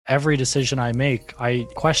every decision I make, I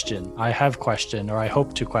have questioned, or I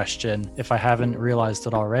hope to question if I haven't realized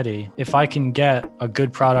it already. If I can get a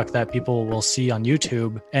good product that people will see on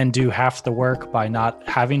YouTube and do half the work by not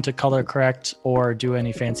having to color correct or do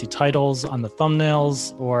any fancy titles on the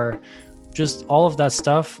thumbnails or just all of that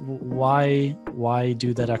stuff, why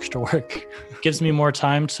do that extra work? Gives me more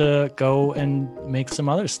time to go and make some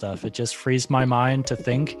other stuff. It just frees my mind to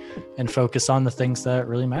think and focus on the things that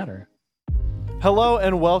really matter. Hello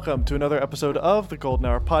and welcome to another episode of the Golden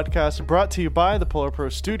Hour Podcast, brought to you by the Polar Pro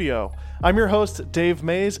Studio. I'm your host, Dave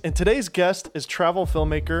Mays, and today's guest is travel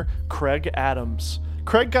filmmaker Craig Adams.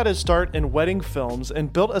 Craig got his start in wedding films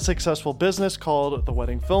and built a successful business called The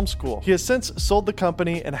Wedding Film School. He has since sold the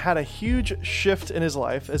company and had a huge shift in his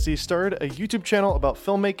life as he started a YouTube channel about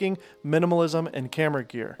filmmaking, minimalism, and camera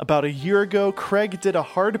gear. About a year ago, Craig did a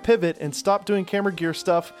hard pivot and stopped doing camera gear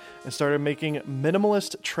stuff and started making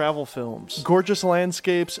minimalist travel films. Gorgeous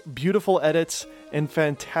landscapes, beautiful edits, and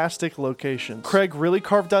fantastic locations. Craig really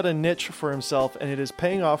carved out a niche for himself, and it is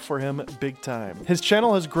paying off for him big time. His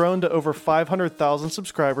channel has grown to over 500,000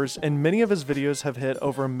 subscribers, and many of his videos have hit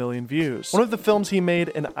over 1 million views. One of the films he made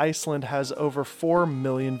in Iceland has over 4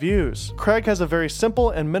 million views. Craig has a very simple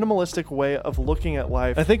and minimalistic way of looking at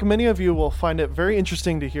life. I think many of you will find it very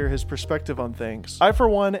interesting to hear his perspective on things. I, for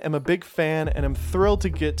one, am a big fan and am thrilled to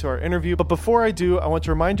get to our interview, but before I do, I want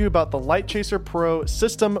to remind you about the Lightchaser Pro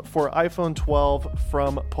system for iPhone 12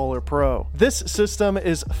 from Polar Pro. This system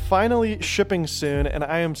is finally shipping soon, and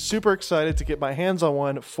I am super excited to get my hands on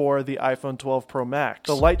one for the iPhone 12 Pro Max.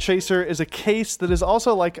 The Lightchaser is a case that is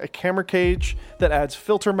also like a camera cage that adds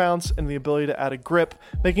filter mounts and the ability to add a grip,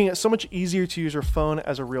 making it so much easier to use your phone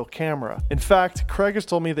as a real camera. In fact, Craig has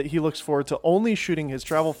told me that he looks forward to only shooting his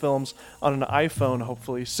travel films on an iPhone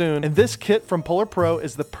hopefully soon, and this kit from Polar Pro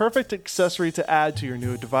is the perfect accessory to add to your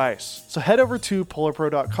new device. So head over to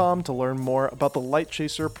polarpro.com to learn more about the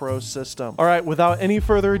Lightchaser Pro system. All right, without any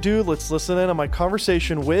further ado, let's listen in on my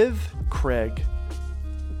conversation with Craig.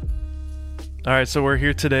 All right, so we're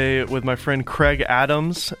here today with my friend Craig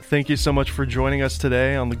Adams. Thank you so much for joining us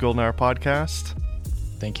today on the Golden Hour Podcast.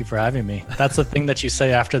 Thank you for having me. That's the thing that you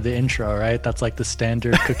say after the intro, right? That's like the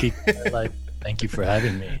standard cookie, like, thank you for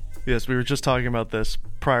having me. Yes, we were just talking about this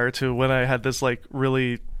prior to when I had this like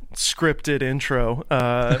really scripted intro,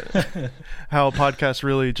 how podcasts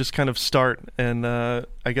really just kind of start, and I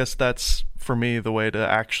guess that's for me the way to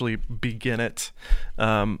actually begin it.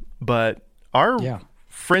 But our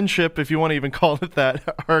friendship, if you want to even call it that,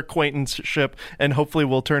 our acquaintanceship, and hopefully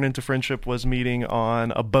will turn into friendship, was meeting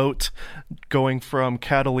on a boat going from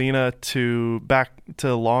Catalina to back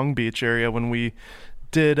to Long Beach area when we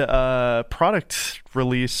did a product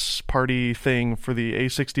release party thing for the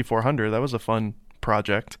A6400. That was a fun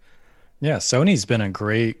project. Yeah, Sony's been a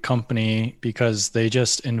great company because they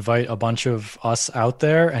just invite a bunch of us out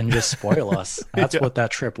there and just spoil us. That's what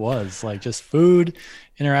that trip was. Like, just food,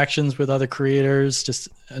 interactions with other creators, just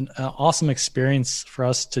an awesome experience for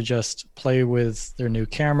us to just play with their new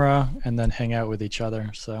camera and then hang out with each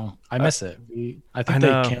other. So I miss it. I think they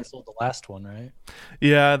canceled the last one, right?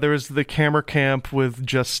 Yeah, there was the camera camp with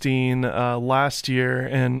Justine last year,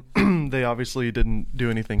 and they obviously didn't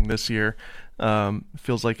do anything this year.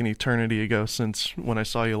 Feels like an eternity ago since when I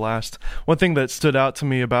saw you last. One thing that stood out to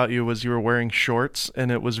me about you was you were wearing shorts,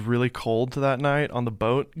 and it was really cold that night on the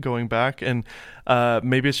boat going back. And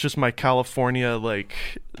maybe it's just my California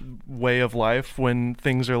like way of life. When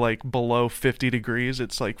things are like below 50 degrees,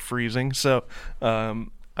 it's like freezing. So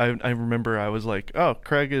I remember I was like, oh,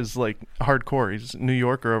 Craig is like hardcore. He's a New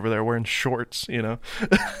Yorker over there wearing shorts, you know?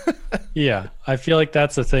 Yeah, I feel like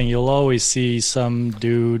that's the thing. You'll always see some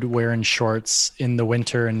dude wearing shorts in the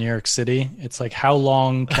winter in New York City. It's like, how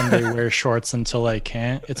long can they wear shorts until they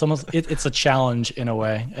can't? It's almost, it's a challenge in a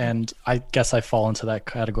way. And I guess I fall into that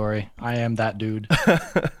category. I am that dude.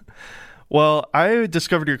 Well, I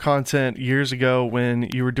discovered your content years ago when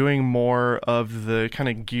you were doing more of the kind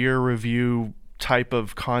of gear review type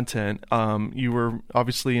of content. You were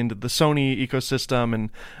obviously into the Sony ecosystem, and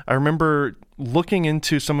I remember looking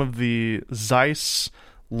into some of the Zeiss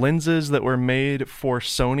lenses that were made for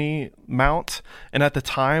Sony mount, and at the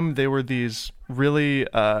time they were these really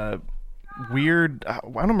weird, I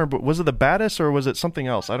don't remember, was it the Batis or was it something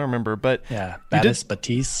else? I don't remember, but yeah, Batis,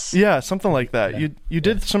 Batiste. Yeah, something like that. Yeah. You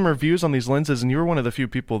did some reviews on these lenses, and you were one of the few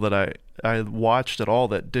people that I watched at all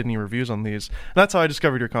that did any reviews on these. And that's how I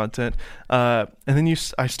discovered your content. And then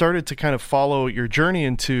I started to kind of follow your journey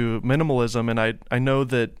into minimalism, and I know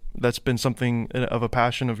that that's been something of a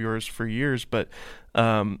passion of yours for years, but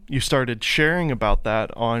you started sharing about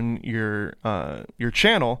that on your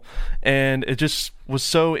channel, and it just was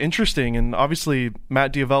so interesting. And obviously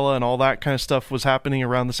Matt D'Avella and all that kind of stuff was happening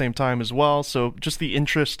around the same time as well. So just the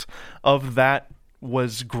interest of that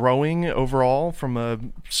was growing overall from a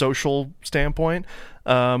social standpoint.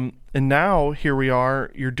 And now here we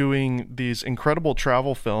are, you're doing these incredible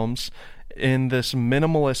travel films in this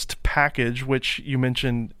minimalist package, which you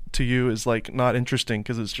mentioned to you is like not interesting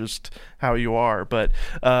because it's just how you are. But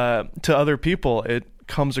to other people, it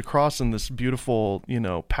comes across in this beautiful,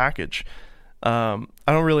 package. I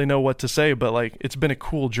don't really know what to say, but like it's been a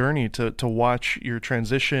cool journey to watch your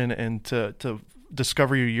transition and to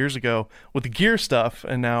discover you years ago with the gear stuff,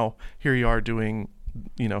 and now here you are doing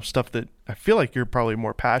stuff that I feel like you're probably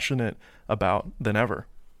more passionate about than ever.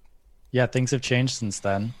 Yeah, things have changed since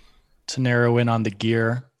then. To narrow in on the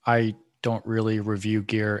gear, I don't really review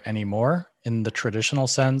gear anymore in the traditional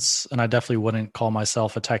sense, and I definitely wouldn't call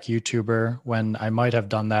myself a tech YouTuber when I might have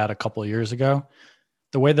done that a couple of years ago.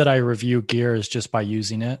 The way that I review gear is just by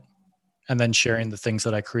using it and then sharing the things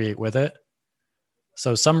that I create with it.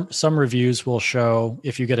 So some reviews will show,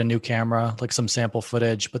 if you get a new camera, like some sample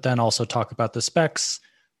footage, but then also talk about the specs,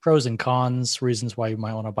 pros and cons, reasons why you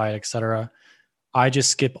might want to buy it, etc. I just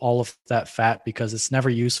skip all of that fat because it's never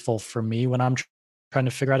useful for me when I'm trying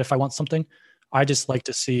to figure out if I want something. I just like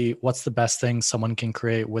to see what's the best thing someone can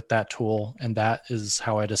create with that tool, and that is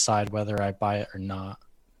how I decide whether I buy it or not.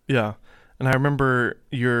 Yeah. And I remember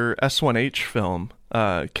your S1H film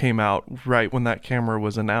came out right when that camera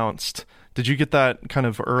was announced. Did you get that kind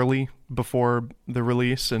of early before the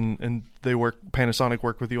release, and Panasonic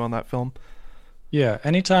worked with you on that film? Yeah,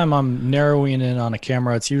 anytime I'm narrowing in on a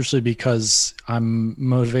camera, it's usually because I'm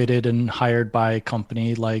motivated and hired by a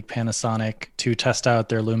company like Panasonic to test out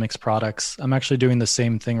their Lumix products. I'm actually doing the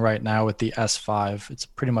same thing right now with the S5. It's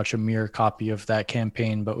pretty much a mirror copy of that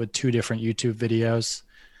campaign, but with 2 different YouTube videos.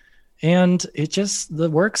 And the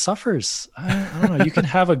work suffers. I don't know. You can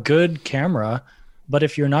have a good camera, but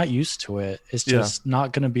if you're not used to it, it's just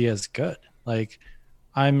not going to be as good. Like,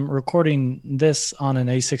 I'm recording this on an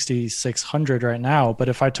A6600 right now, but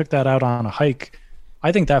if I took that out on a hike,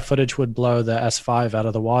 I think that footage would blow the S5 out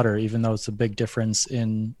of the water, even though it's a big difference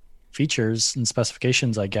in features and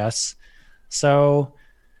specifications, I guess. So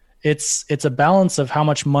it's a balance of how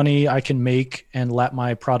much money I can make and let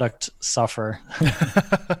my product suffer.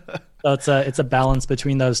 So it's a balance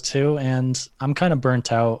between those two, and I'm kind of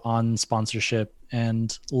burnt out on sponsorship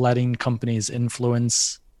and letting companies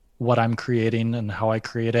influence what I'm creating and how I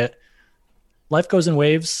create it. Life goes in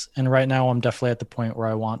waves, and right now I'm definitely at the point where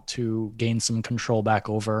I want to gain some control back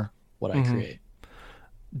over what I create.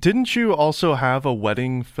 Didn't you also have a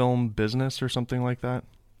wedding film business or something like that?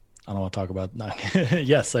 I don't want to talk about that.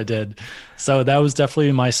 Yes, I did. So that was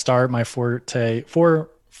definitely my start, my foray.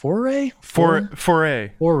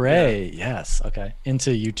 Yes. Okay.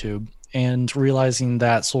 Into YouTube, and realizing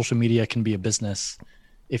that social media can be a business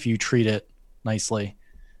if you treat it nicely.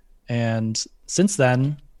 And since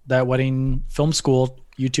then, that wedding film school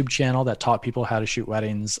YouTube channel that taught people how to shoot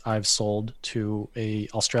weddings, I've sold to a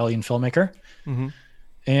Australian filmmaker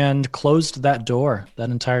and closed that door, that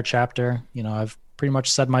entire chapter. I've pretty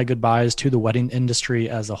much said my goodbyes to the wedding industry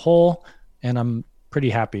as a whole, and I'm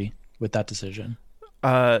pretty happy with that decision.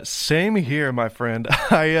 Same here, my friend.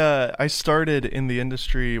 I started in the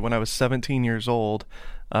industry when I was 17 years old.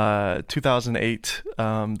 2008,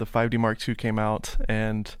 the 5D Mark II came out,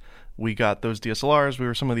 and we got those DSLRs. We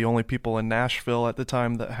were some of the only people in Nashville at the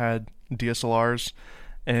time that had DSLRs,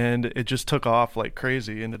 and it just took off like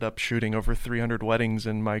crazy. Ended up shooting over 300 weddings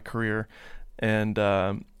in my career, and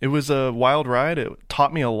it was a wild ride. It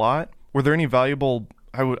taught me a lot. Were there any valuable?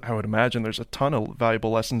 I would imagine there's a ton of valuable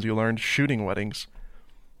lessons you learned shooting weddings.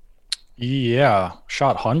 Yeah,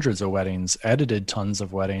 shot hundreds of weddings, edited tons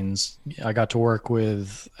of weddings. I got to work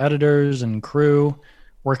with editors and crew,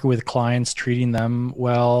 working with clients, treating them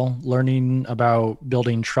well, learning about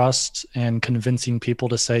building trust and convincing people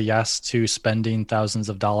to say yes to spending thousands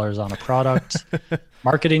of dollars on a product,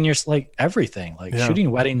 marketing everything.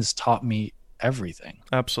 Shooting weddings taught me everything.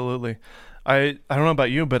 Absolutely. I don't know about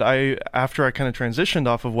you, but after I kind of transitioned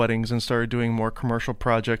off of weddings and started doing more commercial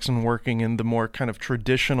projects and working in the more kind of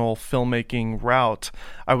traditional filmmaking route,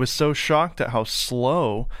 I was so shocked at how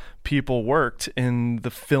slow people worked in the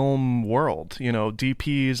film world,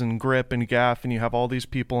 DPs and grip and gaff, and you have all these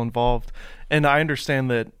people involved. And I understand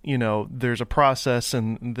that, there's a process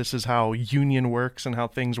and this is how union works and how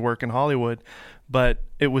things work in Hollywood. But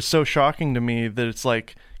it was so shocking to me that it's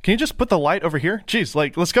like can you just put the light over here? Jeez,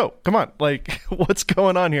 like, let's go. Come on. Like, what's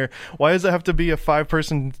going on here? Why does it have to be a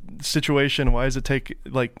 5-person situation? Why does it take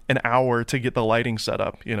like an hour to get the lighting set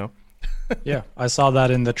up, you know? Yeah, I saw that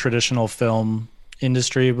in the traditional film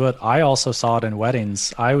industry, but I also saw it in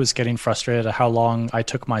weddings. I was getting frustrated at how long I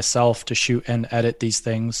took myself to shoot and edit these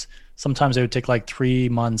things. Sometimes it would take like 3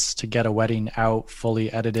 months to get a wedding out,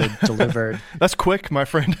 fully edited, delivered. That's quick, my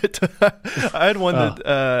friend. I had one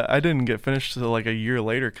that I didn't get finished till like a year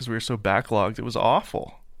later because we were so backlogged. It was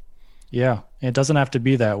awful. Yeah, it doesn't have to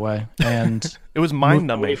be that way. And it was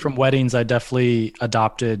mind-numbing. Away from weddings, I definitely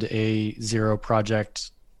adopted a zero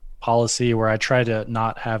project policy where I try to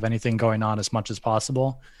not have anything going on as much as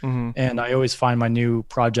possible. Mm-hmm. And I always find my new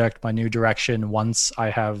project, my new direction once I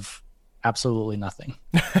have absolutely nothing.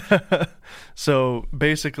 So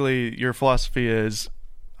basically your philosophy is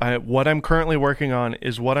what I'm currently working on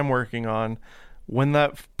is what I'm working on. When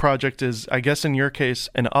that project is, I guess in your case,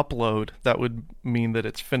 an upload, that would mean that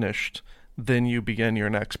it's finished. Then you begin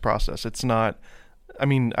your next process. It's not, I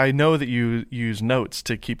mean, I know that you use notes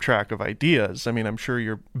to keep track of ideas. I mean, I'm sure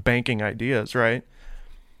you're banking ideas, right?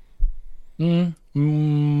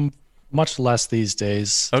 Much less these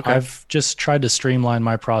days. Okay. I've just tried to streamline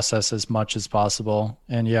my process as much as possible.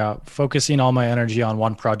 And yeah, focusing all my energy on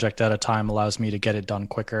one project at a time allows me to get it done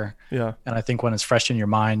quicker. Yeah. And I think when it's fresh in your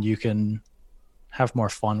mind, you can have more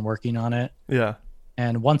fun working on it. Yeah.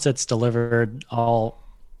 And once it's delivered, I'll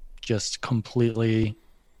just completely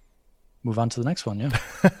move on to the next one.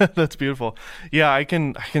 Yeah. That's beautiful. Yeah, I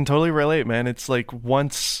can totally relate, man. It's like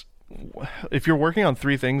if you're working on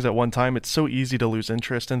 3 things at one time, it's so easy to lose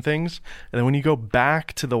interest in things. And then when you go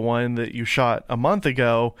back to the one that you shot a month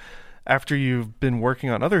ago, after you've been working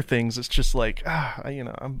on other things, it's just like,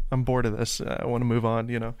 I'm bored of this. I want to move on,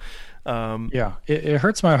 you know? Yeah, it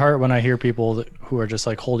hurts my heart when I hear people who are just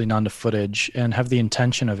like holding on to footage and have the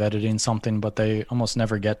intention of editing something, but they almost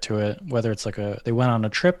never get to it. Whether it's like they went on a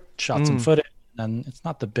trip, shot some footage, and it's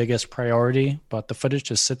not the biggest priority, but the footage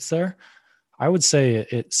just sits there. I would say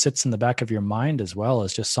it sits in the back of your mind as well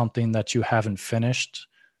as just something that you haven't finished.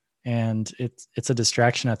 And it's a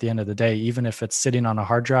distraction at the end of the day. Even if it's sitting on a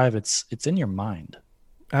hard drive, it's in your mind.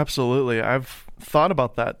 Absolutely. I've thought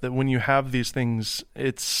about that when you have these things,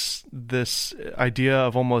 it's this idea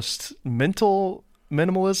of almost mental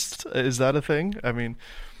minimalist. Is that a thing? I mean,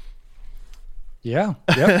 yeah.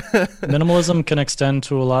 Yep. Minimalism can extend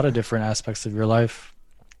to a lot of different aspects of your life,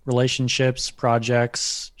 relationships,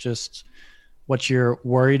 projects, just what you're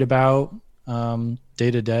worried about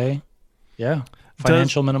day to day. Yeah.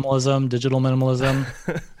 Financial minimalism, digital minimalism.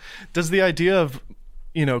 Does the idea of,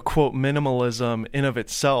 quote, minimalism in of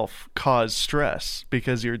itself cause stress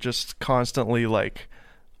because you're just constantly like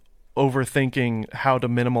overthinking how to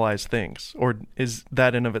minimalize things? Or is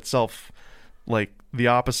that in of itself like the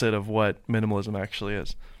opposite of what minimalism actually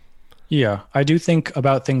is? Yeah, I do think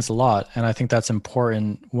about things a lot. And I think that's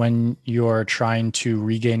important when you're trying to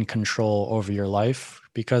regain control over your life,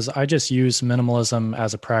 because I just use minimalism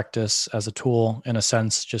as a practice, as a tool, in a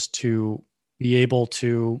sense, just to be able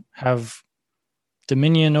to have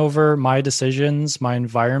dominion over my decisions, my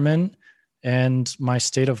environment, and my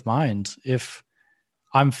state of mind. If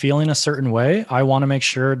I'm feeling a certain way, I want to make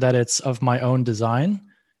sure that it's of my own design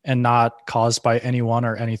and not caused by anyone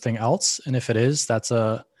or anything else. And if it is, that's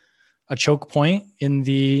a choke point in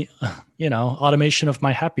the, automation of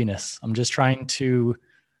my happiness. I'm just trying to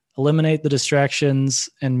eliminate the distractions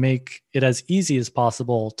and make it as easy as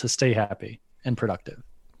possible to stay happy and productive.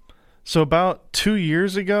 So about 2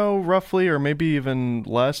 years ago, roughly, or maybe even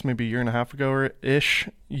less, maybe a year and a half ago or ish,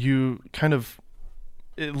 you kind of,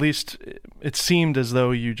 at least it seemed as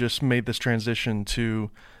though you just made this transition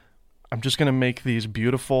to, I'm just going to make these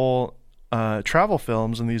beautiful travel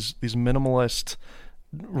films and these minimalist,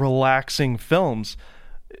 relaxing films.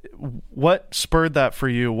 What spurred that for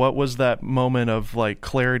you? What was that moment of like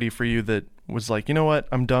clarity for you that was like, you know what,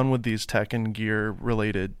 I'm done with these tech and gear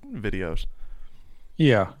related videos?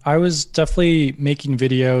 Yeah, I was definitely making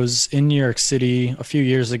videos in New York City a few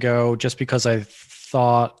years ago just because I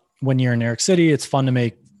thought when you're in New York City, it's fun to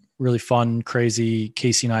make really fun, crazy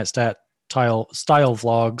Casey Neistat style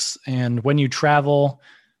vlogs. And when you travel,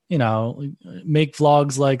 make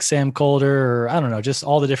vlogs like Sam Colder, or I don't know, just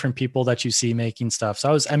all the different people that you see making stuff. So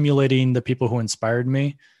I was emulating the people who inspired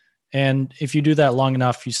me. And if you do that long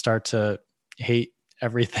enough, you start to hate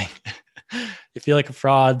everything. You feel like a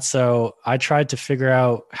fraud. So I tried to figure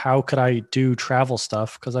out how could I do travel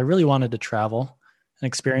stuff, because I really wanted to travel and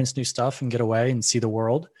experience new stuff and get away and see the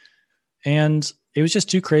world. And it was just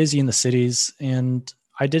too crazy in the cities. And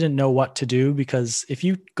I didn't know what to do, because if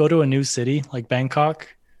you go to a new city like Bangkok,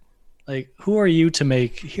 Like, who are you to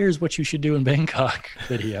make, here's what you should do in Bangkok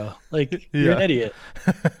video? Like, you're an idiot.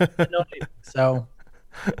 So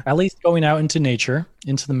at least going out into nature,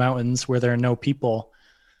 into the mountains where there are no people,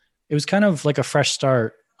 it was kind of like a fresh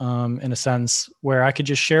start, in a sense, where I could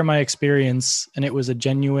just share my experience. And it was a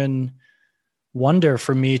genuine wonder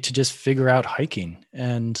for me to just figure out hiking.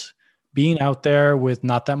 And being out there with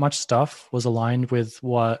not that much stuff was aligned with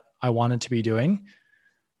what I wanted to be doing.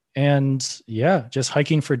 And yeah, just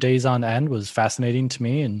hiking for days on end was fascinating to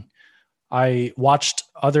me. And I watched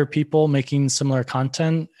other people making similar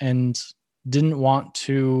content and didn't want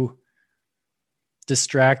to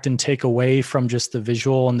distract and take away from just the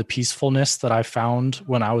visual and the peacefulness that I found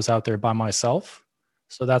when I was out there by myself.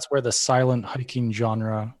 So that's where the silent hiking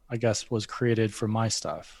genre, I guess, was created for my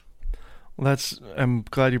stuff. Well, I'm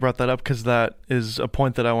glad you brought that up, because that is a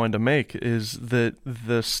point that I wanted to make, is that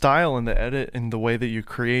the style and the edit and the way that you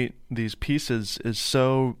create these pieces is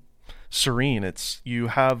so serene. You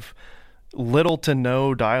have little to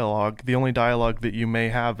no dialogue. The only dialogue that you may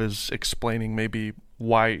have is explaining maybe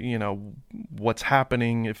why, what's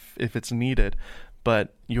happening if it's needed.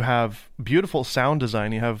 But you have beautiful sound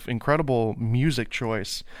design. You have incredible music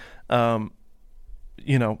choice. How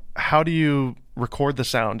do you record the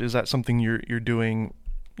sound? Is that something you're doing,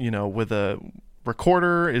 with a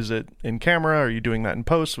recorder? Is it in camera? Are you doing that in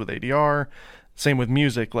post with ADR? Same with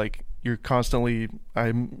music. Like, you're constantly,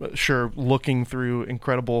 I'm sure, looking through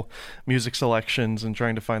incredible music selections and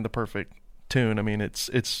trying to find the perfect tune. I mean,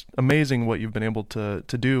 it's amazing what you've been able to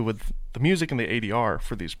do with the music and the ADR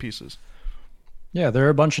for these pieces. Yeah, there are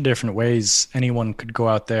a bunch of different ways anyone could go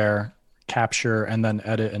out there, capture, and then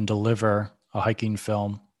edit and deliver a hiking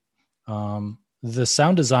film. The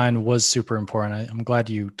sound design was super important. I'm glad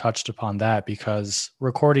you touched upon that, because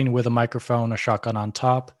recording with a microphone, a shotgun on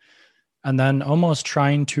top, and then almost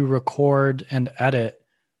trying to record and edit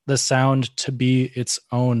the sound to be its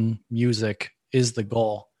own music is the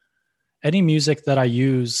goal. Any music that I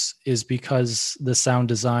use is because the sound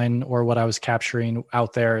design or what I was capturing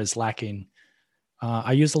out there is lacking.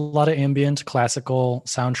 I use a lot of ambient, classical,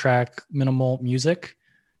 soundtrack, minimal music,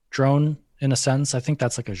 drone in a sense. I think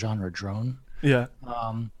that's like a genre, drone. Yeah.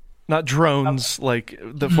 Not drones like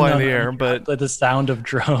that fly in the air, but the sound of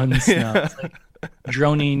drones. Yeah. It's like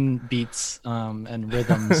droning beats and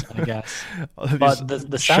rhythms, I guess. But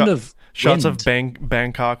the sound of shots wind. of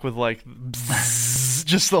Bangkok with like bzzz,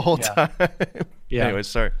 just the whole time. Yeah. Anyways,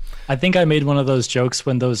 sorry. I think I made one of those jokes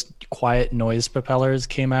when those quiet noise propellers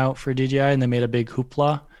came out for DJI and they made a big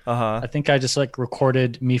hoopla. I think I just like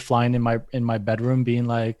recorded me flying in my bedroom being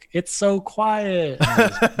like, it's so quiet.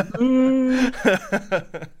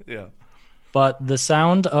 Yeah. But the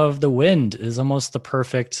sound of the wind is almost the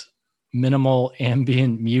perfect minimal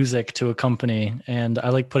ambient music to accompany. And I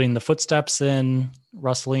like putting the footsteps in,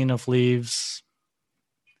 rustling of leaves.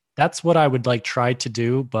 That's what I would like try to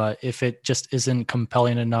do. But if it just isn't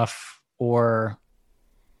compelling enough, or,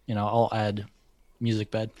 I'll add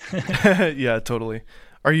music bed. Yeah, totally.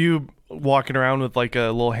 Are you walking around with like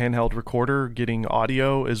a little handheld recorder getting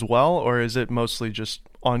audio as well? Or is it mostly just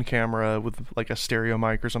on camera with like a stereo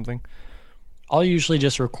mic or something? I'll usually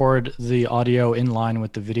just record the audio in line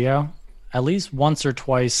with the video. At least once or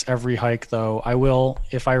twice every hike, though, I will,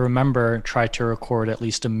 if I remember, try to record at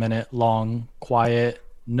least a minute long, quiet,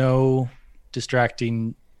 no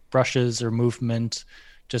distracting brushes or movement,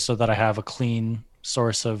 just so that I have a clean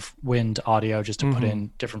source of wind audio just to put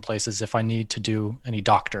in different places if I need to do any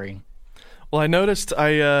doctoring. Well, I noticed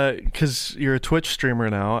because you're a Twitch streamer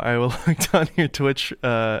now, I looked on your Twitch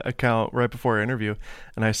account right before our interview,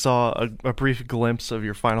 and I saw a brief glimpse of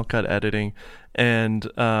your Final Cut editing, and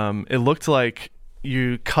it looked like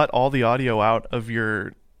you cut all the audio out of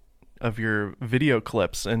your video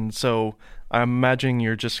clips, and so I'm imagining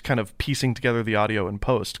you're just kind of piecing together the audio in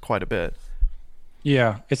post quite a bit.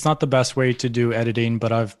 Yeah, it's not the best way to do editing,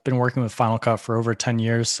 but I've been working with Final Cut for over 10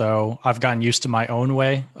 years, so I've gotten used to my own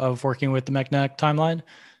way of working with the Magnetic Timeline,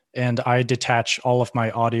 and I detach all of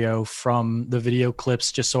my audio from the video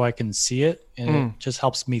clips just so I can see it, and it just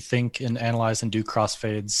helps me think and analyze and do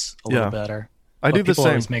crossfades a little better. I do the same. People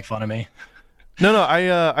always make fun of me. No,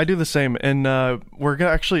 I do the same, and we're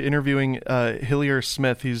actually interviewing Hillier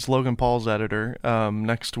Smith. He's Logan Paul's editor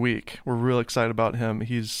next week. We're real excited about him.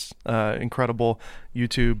 He's incredible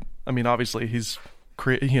YouTube. I mean, obviously he's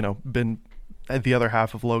been at the other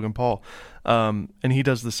half of Logan Paul, and he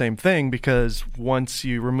does the same thing, because once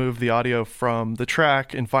you remove the audio from the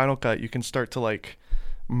track in Final Cut, you can start to like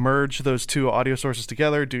merge those two audio sources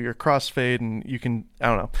together, do your crossfade, and you can, I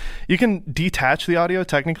don't know, you can detach the audio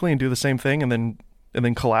technically and do the same thing, and then and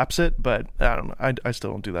then collapse it, but I don't know. I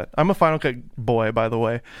still don't do that. I'm a Final Cut boy, by the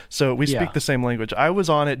way, so we speak the same language. I was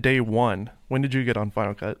on it day one. When did you get on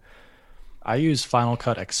Final Cut? I used Final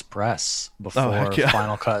Cut Express before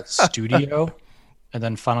Final Cut Studio, and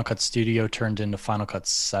then Final Cut Studio turned into Final Cut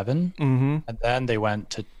 7, and then they went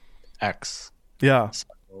to X. Yeah. So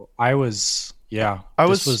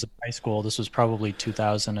this was high school. This was probably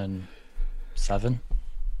 2007.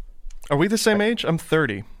 Are we the same age? I'm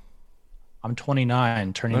 30. I'm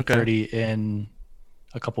 29, turning 30 in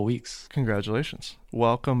a couple weeks. Congratulations.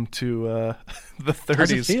 Welcome to the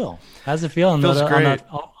 30s. How's it feel on the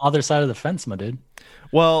other side of the fence, my dude?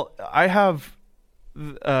 Well, I have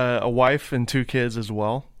a wife and 2 kids as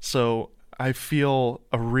well, so I feel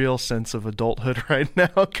a real sense of adulthood right now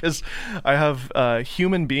because I have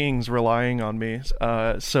human beings relying on me.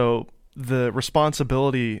 So the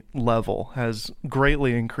responsibility level has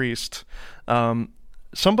greatly increased.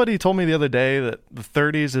 Somebody told me the other day that the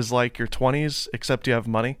 30s is like your 20s, except you have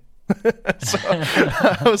money. So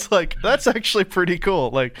I was like, that's actually pretty cool.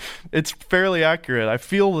 Like, it's fairly accurate. I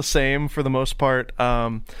feel the same for the most part.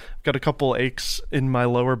 I've got a couple aches in my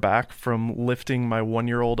lower back from lifting my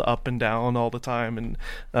 1-year-old up and down all the time. And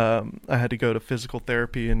I had to go to physical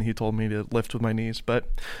therapy, and he told me to lift with my knees. But,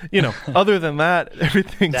 other than that,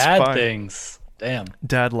 everything's fine. Dad things. Damn.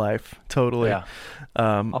 Dad life. Totally. Yeah.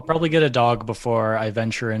 I'll probably get a dog before I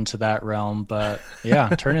venture into that realm, but yeah,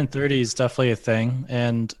 turning 30 is definitely a thing.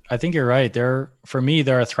 And I think you're right. For me,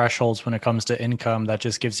 there are thresholds when it comes to income that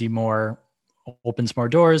just opens more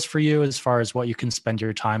doors for you as far as what you can spend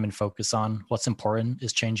your time and focus on. What's important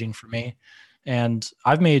is changing for me. And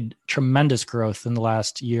I've made tremendous growth in the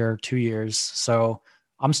last year, 2 years. So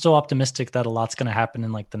I'm still optimistic that a lot's going to happen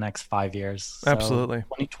in like the next 5 years. So absolutely.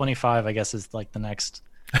 2025, I guess, is like the next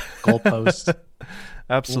goalpost.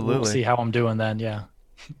 Absolutely. We'll see how I'm doing then. Yeah.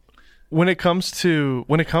 When it comes to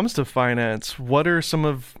finance, what are some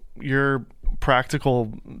of your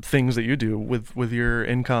practical things that you do with your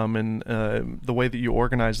income and the way that you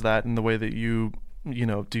organize that and the way that do you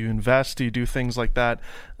invest? Do you do things like that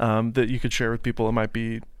that you could share with people that might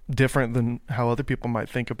be different than how other people might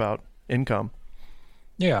think about income?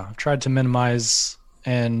 Yeah, I've tried to minimize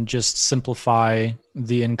and just simplify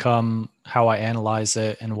the income, how I analyze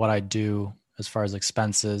it, and what I do as far as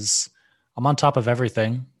expenses. I'm on top of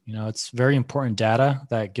everything. It's very important data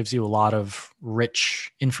that gives you a lot of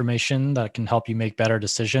rich information that can help you make better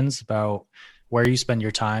decisions about where you spend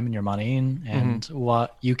your time and your money and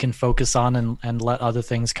what you can focus on and let other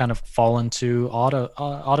things kind of fall into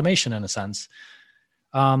automation in a sense.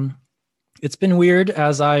 It's been weird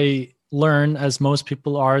as I learn, as most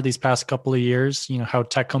people are these past couple of years, how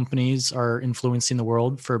tech companies are influencing the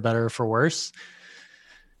world for better or for worse.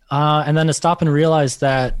 And then to stop and realize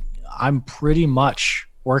that I'm pretty much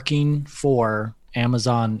working for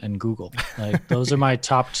Amazon and Google. Like those are my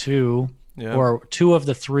top 2 or 2 of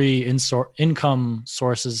the 3 income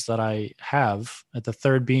sources that I have. The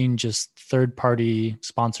third being just third-party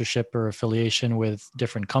sponsorship or affiliation with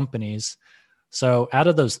different companies. So out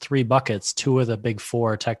of those 3 buckets, 2 of the big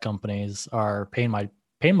 4 tech companies are paying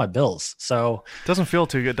my bills. So doesn't feel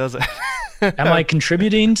too good, does it? Am I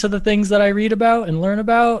contributing to the things that I read about and learn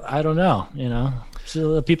about? I don't know.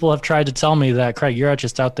 So people have tried to tell me that, Craig, you're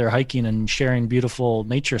just out there hiking and sharing beautiful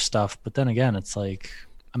nature stuff. But then again, it's like,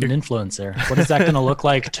 I'm an influencer. What is that going to look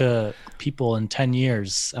like to people in 10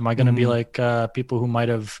 years? Am I going to be like people who might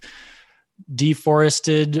have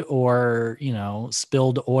deforested or,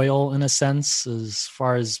 spilled oil in a sense, as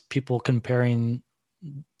far as people comparing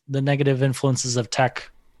the negative influences of tech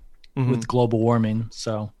with global warming?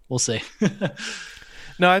 So we'll see.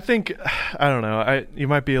 No, I don't know. You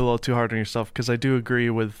might be a little too hard on yourself because I do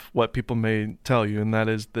agree with what people may tell you, and that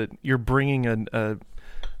is that you're bringing a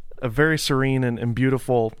very serene and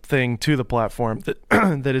beautiful thing to the platform that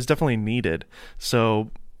that is definitely needed.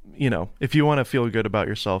 So, if you want to feel good about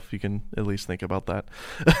yourself, you can at least think about that.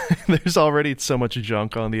 There's already so much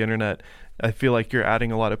junk on the internet. I feel like you're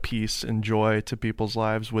adding a lot of peace and joy to people's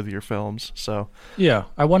lives with your films. So yeah,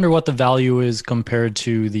 I wonder what the value is compared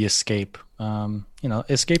to the escape.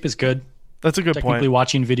 Escape is good. That's a good point. Technically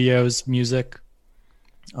watching videos, music,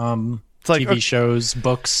 it's like TV shows,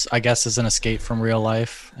 books, I guess, is an escape from real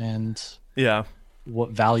life. And yeah, what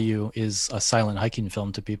value is a silent hiking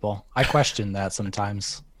film to people? I question that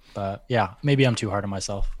sometimes, but yeah, maybe I'm too hard on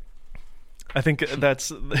myself. I think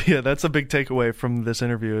that's a big takeaway from this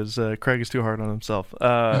interview is Craig is too hard on himself,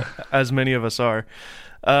 as many of us are.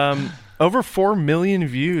 Over 4 million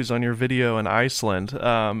views on your video in Iceland.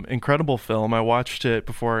 Incredible film. I watched it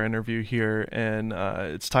before our interview here, and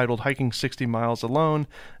it's titled Hiking 60 Miles Alone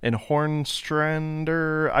in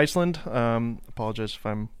Hornstrandir, Iceland. Apologize if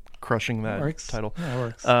I'm crushing that title. Yeah, it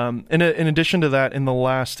works. In addition to that, in the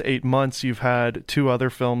last 8 months, you've had 2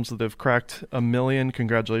 other films that have cracked 1 million.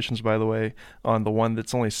 Congratulations, by the way, on the one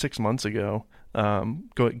that's only 6 months ago,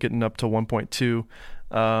 getting up to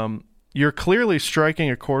 1.2. You're clearly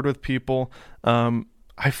striking a chord with people.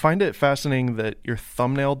 I find it fascinating that your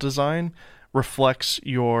thumbnail design reflects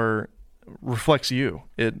you.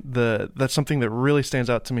 That's something that really stands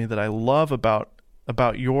out to me that I love about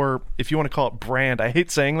your, if you want to call it brand. I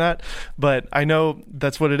hate saying that, but I know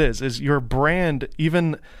that's what it is your brand.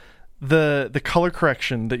 Even the color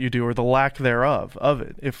correction that you do, or the lack thereof of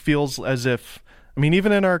it, it feels as if, I mean,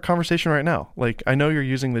 even in our conversation right now, like, I know you're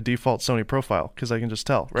using the default Sony profile because I can just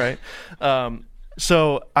tell, right?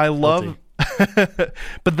 So I love,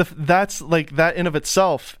 but that's like, that in of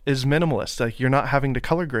itself is minimalist. Like, you're not having to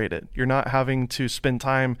color grade it. You're not having to spend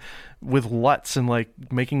time with LUTs and like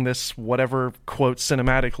making this whatever quote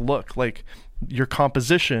cinematic look. Like, your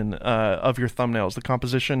composition of your thumbnails, the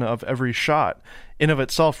composition of every shot in of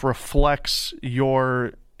itself reflects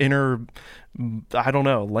your inner, I don't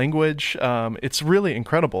know, language. It's really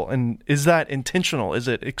incredible. And is that intentional? Is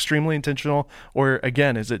it extremely intentional? Or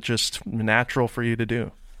again, is it just natural for you to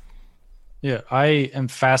do? Yeah, I am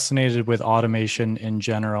fascinated with automation in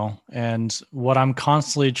general. And what I'm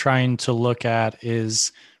constantly trying to look at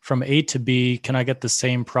is, from A to B, can I get the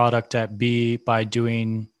same product at B by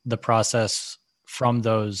doing the process from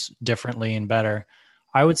those differently and better?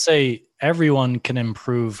 I would say everyone can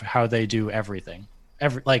improve how they do everything.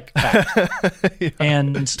 Yeah.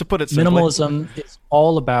 And to put it simply, minimalism is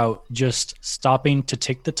all about just stopping to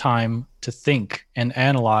take the time to think and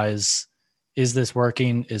analyze, is this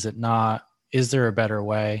working? Is it not? Is there a better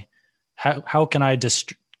way? How can I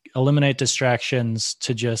eliminate distractions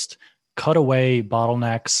to just cut away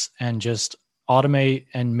bottlenecks and just automate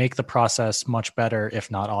and make the process much better, if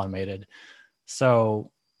not automated? So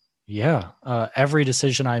yeah, every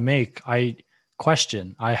decision I make, I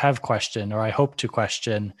have questioned, or I hope to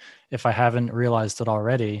question if I haven't realized it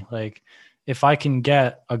already. Like, if I can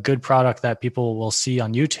get a good product that people will see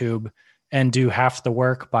on YouTube and do half the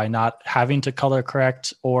work by not having to color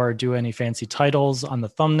correct or do any fancy titles on the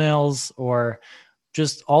thumbnails or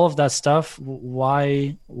just all of that stuff,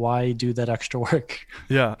 why do that extra work?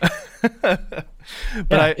 Yeah.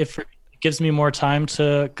 It gives me more time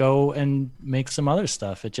to go and make some other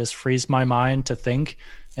stuff. It just frees my mind to think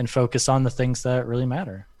and focus on the things that really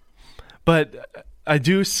matter. But I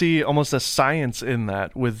do see almost a science in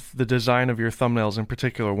that with the design of your thumbnails in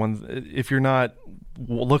particular. If you're not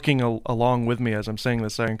looking along with me as I'm saying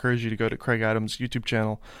this, I encourage you to go to Craig Adams' YouTube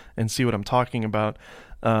channel and see what I'm talking about.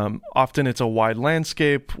 Often it's a wide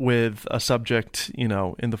landscape with a subject,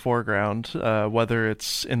 in the foreground, whether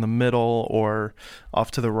it's in the middle or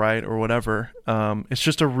off to the right or whatever. It's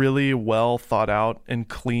just a really well thought out and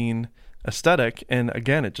clean aesthetic. And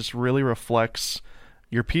again, it just really reflects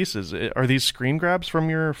your pieces. Are these screen grabs from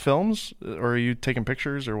your films, or are you taking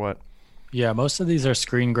pictures, or what? Yeah, most of these are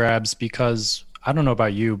screen grabs because, I don't know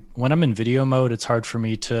about you, when I'm in video mode, it's hard for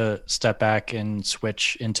me to step back and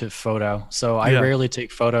switch into photo. So I rarely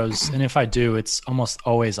take photos. And if I do, it's almost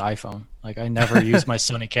always iPhone. Like, I never use my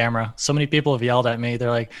Sony camera. So many people have yelled at me.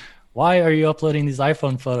 They're like, why are you uploading these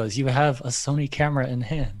iPhone photos? You have a Sony camera in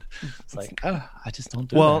hand. It's like, I just don't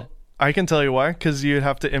do that. I can tell you why, because you'd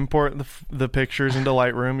have to import the pictures into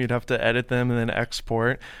Lightroom. You'd have to edit them and then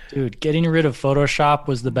export. Dude, getting rid of Photoshop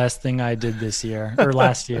was the best thing I did this year or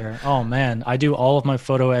last year. Oh man, I do all of my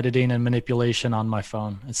photo editing and manipulation on my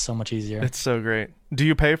phone. It's so much easier. It's so great. Do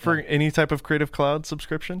you pay for any type of Creative Cloud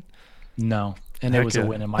subscription? No, and it was a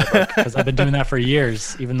win in my book because I've been doing that for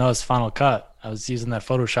years. Even though it's Final Cut, I was using that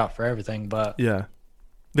Photoshop for everything. But yeah.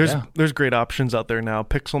 There's great options out there now.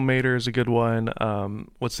 Pixelmator is a good one.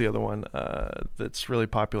 What's the other one that's really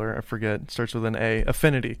popular? I forget. It starts with an A.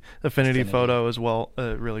 Affinity Photo as well,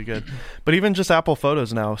 really good. But even just Apple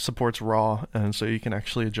Photos now supports RAW, and so you can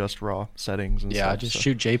actually adjust RAW settings and stuff. Yeah, just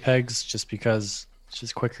shoot JPEGs just because it's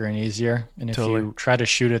just quicker and easier. And if you try to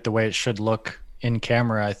shoot it the way it should look in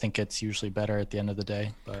camera, I think it's usually better at the end of the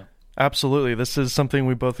day. But absolutely. This is something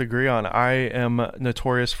we both agree on. I am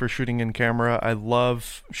notorious for shooting in camera. I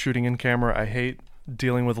love shooting in camera. I hate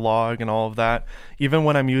dealing with log and all of that. Even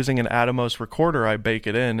when I'm using an Atomos recorder, I bake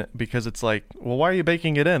it in because it's like, well, why are you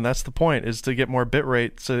baking it in? That's the point, is to get more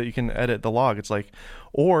bitrate so that you can edit the log. It's like,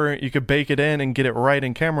 or you could bake it in and get it right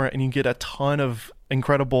in camera, and you get a ton of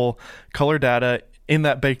incredible color data in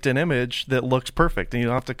that baked in image that looks perfect, and you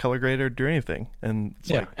don't have to color grade or do anything. And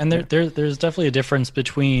it's and there's definitely a difference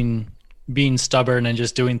between being stubborn and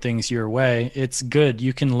just doing things your way. It's good.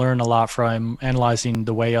 You can learn a lot from analyzing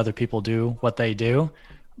the way other people do what they do.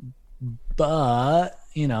 But,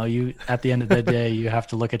 you at the end of the day, you have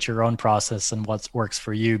to look at your own process and what works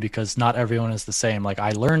for you, because not everyone is the same. Like,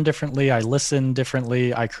 I learn differently, I listen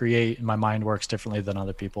differently, I create, and my mind works differently than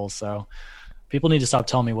other people. So people need to stop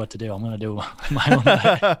telling me what to do. I'm going to do my own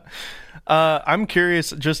way. I'm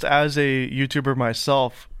curious, just as a YouTuber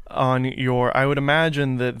myself, I would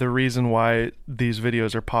imagine that the reason why these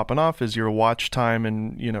videos are popping off is your watch time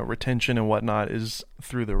and, retention and whatnot is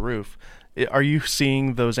through the roof. Are you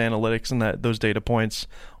seeing those analytics and those data points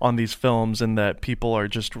on these films, and that people are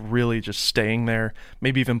just really just staying there,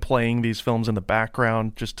 maybe even playing these films in the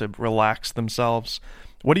background just to relax themselves?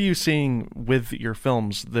 What are you seeing with your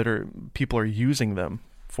films that people are using them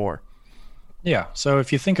for? Yeah. So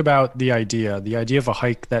if you think about the idea of a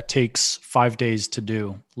hike that takes 5 days to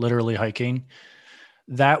do, literally hiking,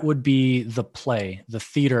 that would be the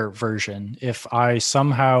theater version. If I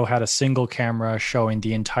somehow had a single camera showing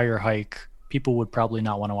the entire hike, people would probably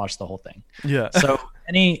not want to watch the whole thing. Yeah. So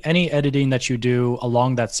any editing that you do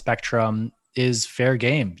along that spectrum is fair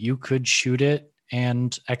game. You could shoot it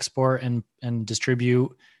and export and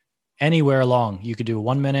distribute anywhere along. You could do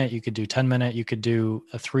 1 minute, you could do 10 minute, you could do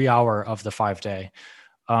a 3 hour of the 5 day.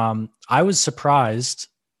 I was surprised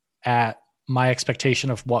at my expectation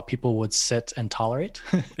of what people would sit and tolerate.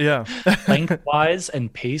 Yeah. Length wise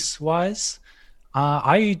and pace wise.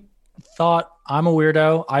 I thought, I'm a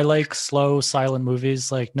weirdo. I like slow, silent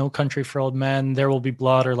movies, like No Country for Old Men, There Will Be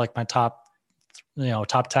Blood, or like my top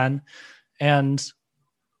 10. And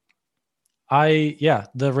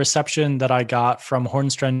the reception that I got from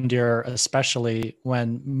Hornstrandir, especially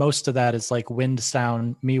when most of that is like wind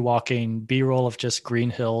sound, me walking, B-roll of just green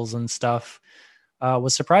hills and stuff,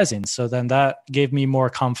 was surprising. So then that gave me more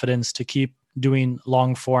confidence to keep doing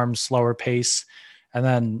long form, slower pace. And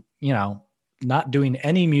then, not doing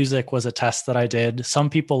any music was a test that I did.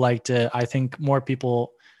 Some people liked it. I think more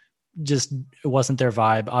people just, it wasn't their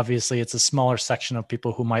vibe. Obviously, it's a smaller section of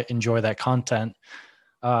people who might enjoy that content.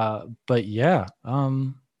 But yeah,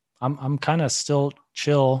 I'm kind of still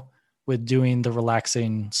chill with doing the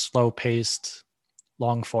relaxing, slow paced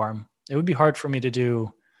long form. It would be hard for me to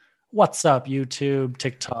do what's up YouTube,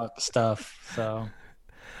 TikTok stuff. So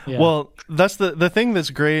yeah. Well, that's the thing that's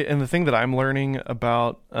great. And the thing that I'm learning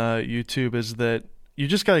about, YouTube is that you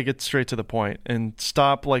just got to get straight to the point and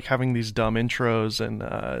stop like having these dumb intros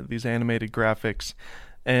and, these animated graphics.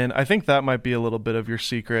 And I think that might be a little bit of your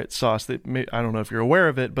secret sauce that I don't know if you're aware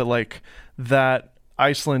of it, but like that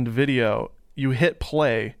Iceland video, you hit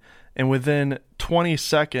play and within 20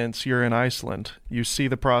 seconds, you're in Iceland. You see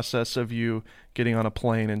the process of you getting on a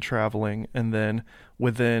plane and traveling. And then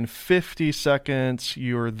within 50 seconds,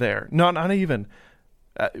 you're there. Not even.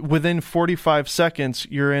 Within 45 seconds,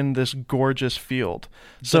 you're in this gorgeous field.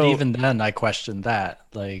 So but even then, I questioned that.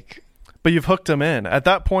 But you've hooked them in. At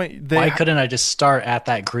that point, why couldn't I just start at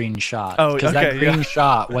that green shot? Oh, because that green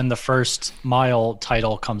shot, when the first mile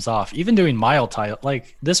title comes off, even doing mile title,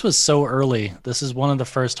 this was so early. This is one of the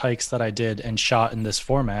first hikes that I did and shot in this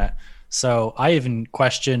format. So I even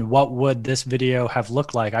questioned, what would this video have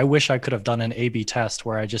looked like? I wish I could have done an A/B test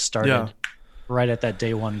where I just started right at that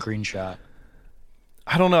day one green shot.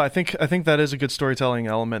 I don't know. I think that is a good storytelling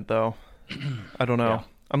element, though. I don't know. Yeah.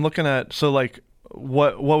 I'm looking at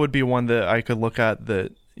what would be one that I could look at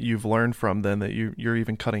that you've learned from then that you're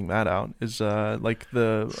even cutting that out is like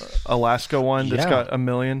the Alaska one that's got 1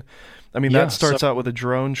 million. I mean, that starts out with a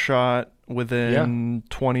drone shot within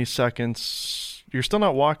 20 seconds. You're still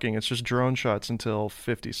not walking. It's just drone shots until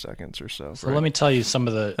 50 seconds or so. So let me tell you some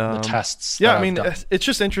of the tests. Yeah, I mean, it's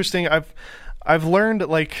just interesting. I've learned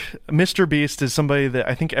like Mr. Beast is somebody that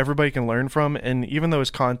I think everybody can learn from, and even though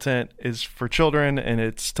his content is for children and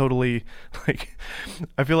it's totally like,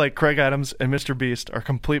 I feel like Craig Adams and Mr. Beast are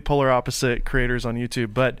complete polar opposite creators on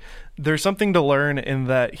YouTube, but there's something to learn in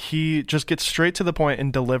that he just gets straight to the point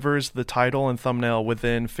and delivers the title and thumbnail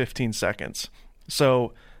within 15 seconds.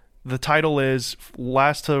 So the title is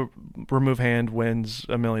 "Last to Remove Hand Wins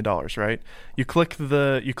 $1 million," right? You click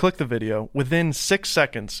the video. Within 6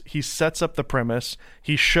 seconds, he sets up the premise.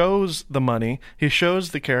 He shows the money. He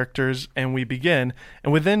shows the characters, and we begin.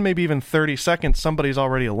 And within maybe even 30 seconds, somebody's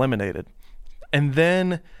already eliminated. And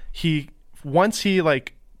then he once he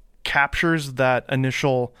like captures that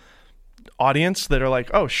initial audience that are like,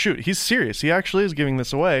 oh shoot, he's serious, he actually is giving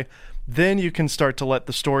this away, then you can start to let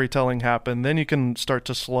the storytelling happen. Then you can start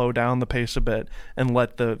to slow down the pace a bit and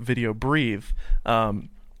let the video breathe. And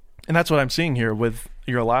that's what I'm seeing here with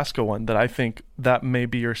your Alaska one, that I think that may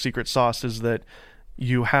be your secret sauce, is that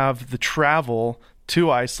you have the travel to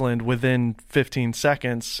Iceland within 15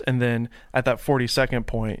 seconds, and then at that 40-second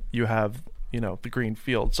point you have, the green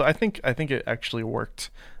field. So I think it actually worked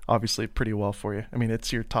obviously pretty well for you. I mean,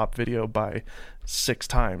 it's your top video by 6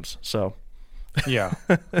 times, so yeah.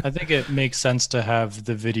 I think it makes sense to have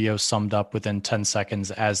the video summed up within 10 seconds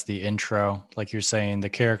as the intro. Like you're saying, the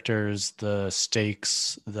characters, the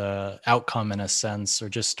stakes, the outcome in a sense, or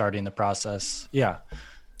just starting the process. Yeah.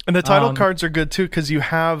 And the title cards are good too, because you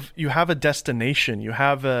have a destination. You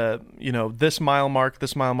have this mile mark.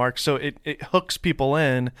 So it hooks people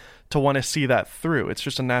in to want to see that through. It's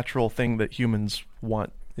just a natural thing that humans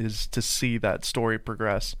want, is to see that story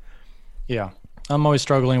progress. Yeah. I'm always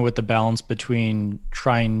struggling with the balance between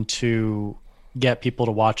trying to get people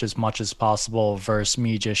to watch as much as possible versus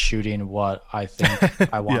me just shooting what I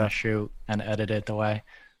think I want to shoot and edit it the way.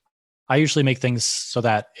 I usually make things so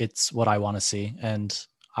that it's what I want to see. And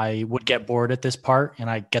I would get bored at this part, and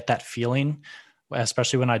I get that feeling,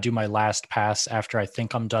 especially when I do my last pass after I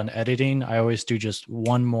think I'm done editing. I always do just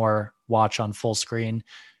one more watch on full screen,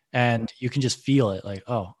 and you can just feel it, like,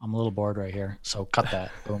 oh, I'm a little bored right here, so cut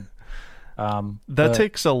that. Boom. That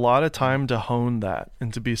takes a lot of time to hone that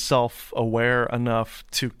and to be self-aware enough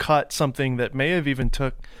to cut something that may have even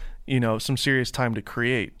took, some serious time to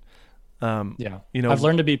create. I've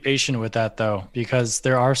learned to be patient with that though, because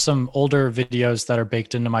there are some older videos that are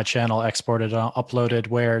baked into my channel, exported and uploaded,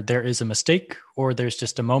 where there is a mistake or there's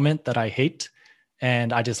just a moment that I hate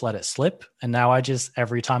and I just let it slip. And now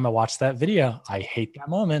every time I watch that video, I hate that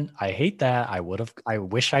moment. I hate that. I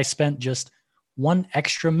wish I spent just one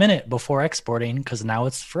extra minute before exporting, because now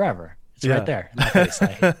it's forever. It's right there in my face.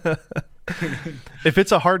 If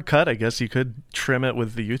it's a hard cut, I guess you could trim it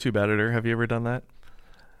with the YouTube editor. Have you ever done that?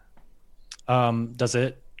 Does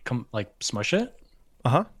it smush it?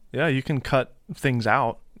 Yeah, you can cut things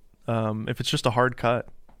out if it's just a hard cut.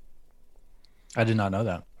 I did not know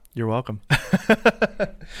that. You're welcome.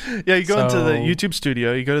 Yeah, you go into the YouTube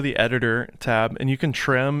Studio, you go to the editor tab, and you can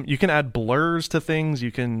trim. You can add blurs to things.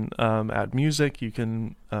 You can add music. You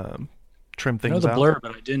can trim things out. I know the blur,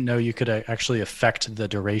 but I didn't know you could actually affect the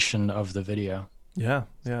duration of the video. Yeah.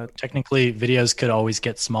 Technically, videos could always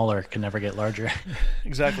get smaller, can never get larger.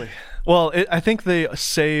 Exactly. Well, I think they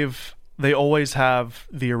always have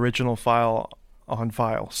the original file on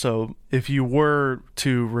file. So if you were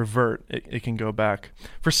to revert, it can go back.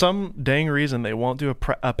 For some dang reason, they won't do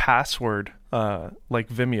a password like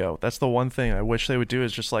Vimeo. That's the one thing I wish they would do,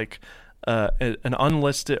 is just like an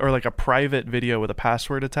unlisted or like a private video with a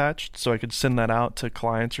password attached, so I could send that out to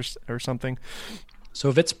clients or something. So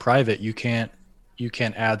if it's private, you can't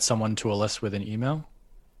add someone to a list with an email?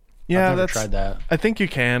 Yeah, I've never tried that. I think you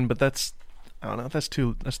can, but I don't know. That's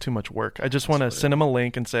too much work. I just want to send them a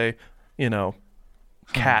link and say,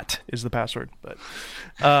 cat is the password. But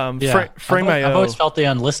Frame.io. I've always felt the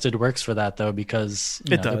unlisted works for that though, because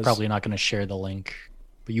they're probably not going to share the link,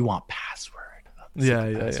 but you want password.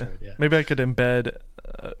 Yeah. Maybe I could embed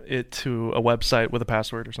it to a website with a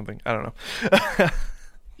password or something. I don't know.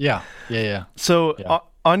 Yeah. So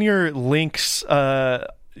on your links,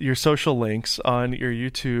 your social links on your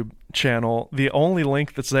YouTube channel, the only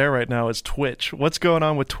link that's there right now is Twitch. What's going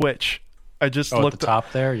on with Twitch? I just looked at the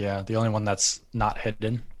top there. Yeah, the only one that's not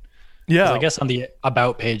hidden. Yeah, I guess on the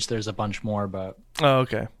about page there's a bunch more, but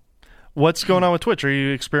okay. What's going on with Twitch? Are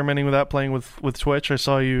you experimenting with that, playing with Twitch? I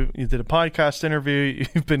saw you did a podcast interview.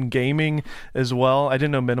 You've been gaming as well. I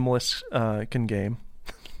didn't know minimalists can game.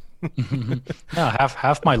 No,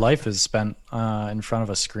 half my life is spent in front of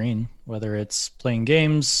a screen, whether it's playing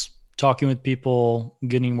games, talking with people,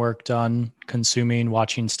 getting work done, consuming,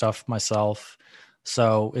 watching stuff myself.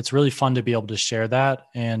 So it's really fun to be able to share that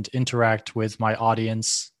and interact with my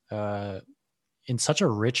audience in such a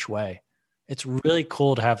rich way. It's really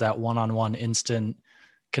cool to have that one-on-one instant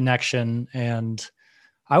connection. And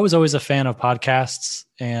I was always a fan of podcasts,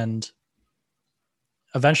 and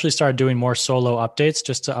eventually started doing more solo updates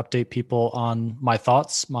just to update people on my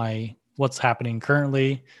thoughts, what's happening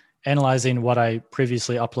currently, analyzing what I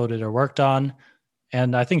previously uploaded or worked on.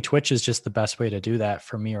 And I think Twitch is just the best way to do that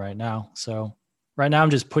for me right now. So right now I'm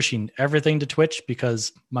just pushing everything to Twitch,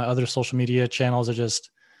 because my other social media channels are just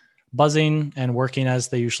buzzing and working as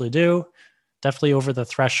they usually do. Definitely over the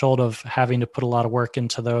threshold of having to put a lot of work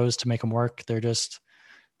into those to make them work.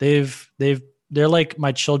 They've they're like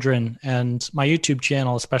my children, and my YouTube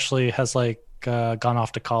channel especially has like gone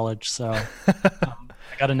off to college. So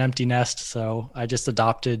I got an empty nest. So I just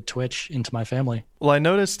adopted Twitch into my family. Well, I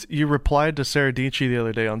noticed you replied to Sarah Dietschy the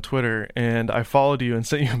other day on Twitter, and I followed you and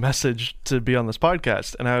sent you a message to be on this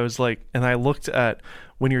podcast. And I was like, and I looked at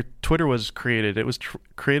when your Twitter was created. It was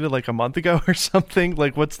created like a month ago or something.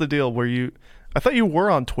 Like, what's the deal? I thought you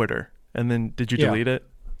were on Twitter, and then did you delete it?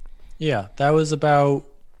 Yeah, that was about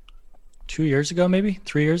 2 years ago, maybe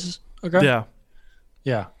 3 years ago.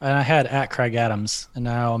 Yeah, and I had at Craig Adams, and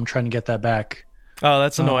now I'm trying to get that back. Oh,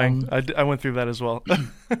 that's annoying. I went through that as well.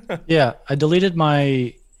 Yeah, I deleted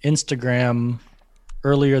my Instagram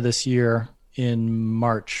earlier this year in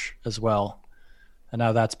March as well, and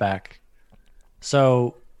now that's back.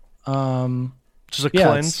 So, just a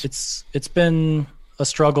cleanse. It's been a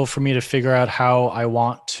struggle for me to figure out how I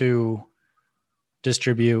want to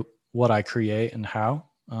distribute what I create and how.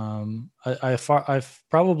 I've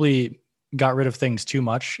probably got rid of things too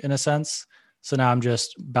much in a sense. So now I'm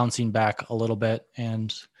just bouncing back a little bit,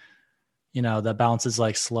 and the balance is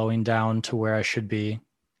like slowing down to where I should be.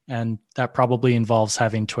 And that probably involves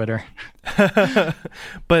having Twitter. But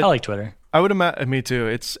I like Twitter. I would imagine, me too.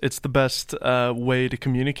 It's the best way to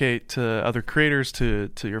communicate to other creators, to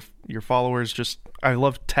your followers. Just, I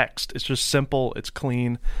love text. It's just simple. It's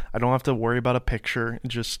clean. I don't have to worry about a picture.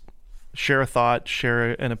 Just share a thought,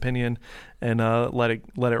 share an opinion, and let it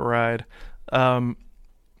ride.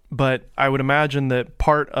 But I would imagine that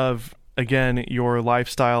part of, again, your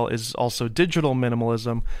lifestyle is also digital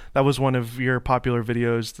minimalism. That was one of your popular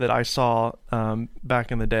videos that I saw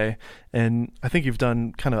back in the day, and I think you've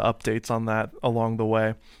done kind of updates on that along the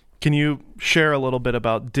way. Can you share a little bit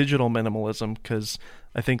about digital minimalism? Because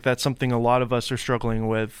I think that's something a lot of us are struggling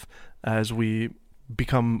with as we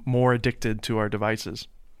become more addicted to our devices.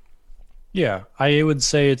 Yeah, I would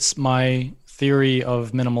say it's my theory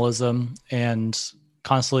of minimalism and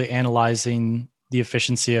constantly analyzing the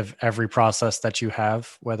efficiency of every process that you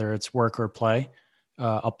have, whether it's work or play,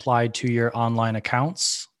 applied to your online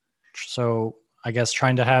accounts. So I guess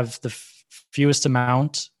trying to have the fewest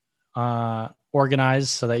amount organized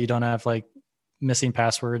so that you don't have like missing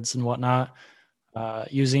passwords and whatnot,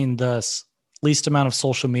 using the least amount of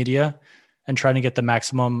social media and trying to get the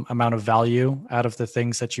maximum amount of value out of the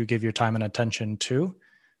things that you give your time and attention to.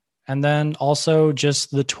 And then also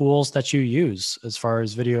just the tools that you use as far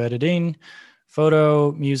as video editing,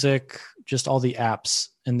 photo, music, just all the apps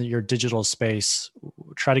in your digital space.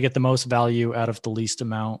 Try to get the most value out of the least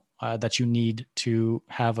amount that you need to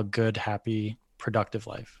have a good, happy, productive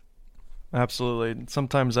life. Absolutely.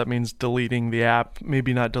 Sometimes that means deleting the app,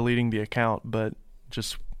 maybe not deleting the account, but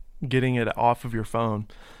just getting it off of your phone.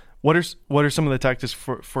 What are some of the tactics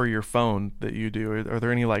for your phone that you do? Are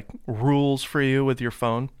there any like rules for you with your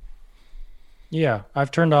phone? Yeah,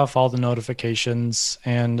 I've turned off all the notifications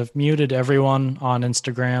and I've muted everyone on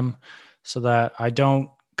Instagram so that I don't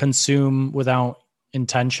consume without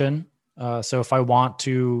intention. So if I want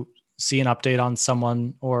to see an update on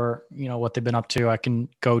someone or what they've been up to, I can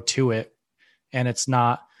go to it, and it's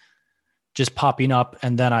not just popping up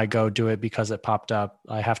and then I go do it because it popped up.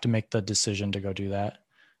 I have to make the decision to go do that.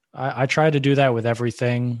 I try to do that with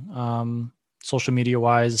everything, social media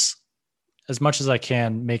wise. As much as I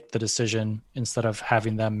can, make the decision instead of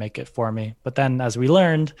having them make it for me. But then, as we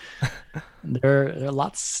learned, there are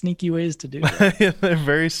lots of sneaky ways to do that. They're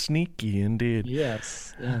very sneaky indeed.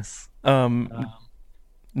 Yes.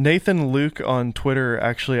 Nathan Luke on Twitter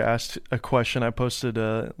actually asked a question. I posted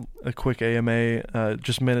a quick AMA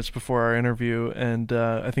just minutes before our interview, and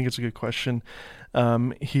I think it's a good question.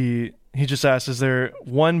 He just asked, is there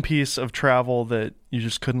one piece of travel that you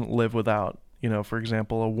just couldn't live without? For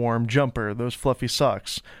example, a warm jumper, those fluffy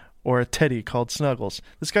socks, or a teddy called Snuggles.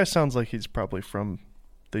 This guy sounds like he's probably from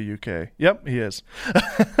the UK. Yep, he is.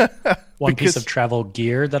 One piece of travel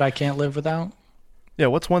gear that I can't live without? Yeah,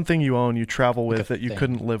 what's one thing you own, you travel with, that you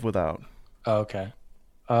couldn't live without? Oh, okay.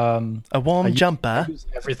 A warm jumper. I use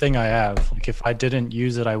everything I have. Like if I didn't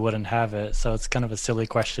use it, I wouldn't have it. So it's kind of a silly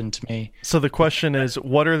question to me. So the question is,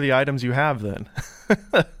 what are the items you have then?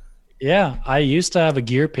 Yeah, I used to have a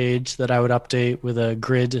gear page that I would update with a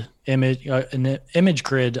grid image, an image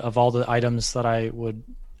grid of all the items that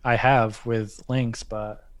I have with links.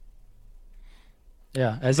 But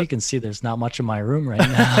yeah, as you can see, there's not much in my room right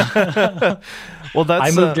now. Well, I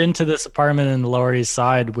moved into this apartment in the Lower East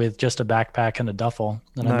Side with just a backpack and a duffel,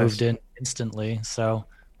 and Nice. I moved in instantly. So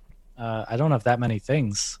I don't have that many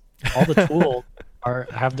things. All the tools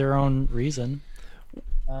have their own reason.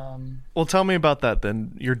 Well, tell me about that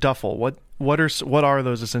then. Your duffel. What are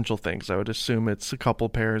those essential things? I would assume it's a couple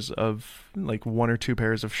pairs of, like, 1 or 2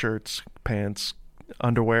 pairs of shirts, pants,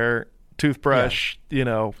 underwear, toothbrush,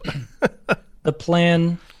 The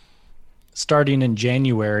plan starting in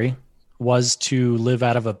January was to live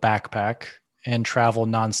out of a backpack and travel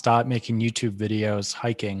nonstop making YouTube videos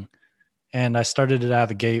hiking. And I started it out of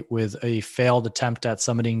the gate with a failed attempt at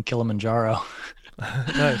summiting Kilimanjaro.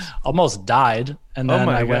 Nice. Almost died. And then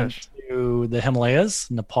I went gosh. to the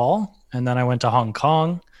Himalayas, Nepal, and then I went to Hong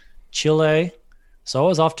Kong, Chile. So I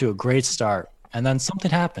was off to a great start. And then something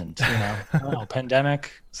happened, I don't know,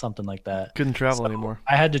 pandemic, something like that. Couldn't travel anymore.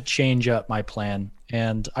 I had to change up my plan.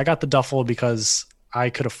 And I got the duffel because I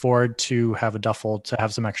could afford to have a duffel to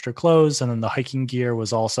have some extra clothes. And then the hiking gear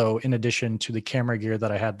was also in addition to the camera gear that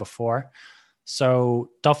I had before.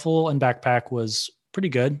 So duffel and backpack was pretty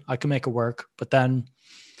good. I could make it work, but then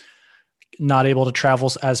not able to travel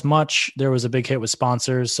as much. There was a big hit with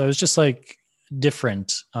sponsors. So it was just like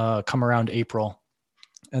different come around April.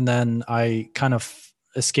 And then I kind of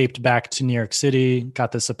escaped back to New York City,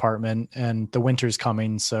 got this apartment, and the winter's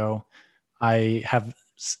coming. So I have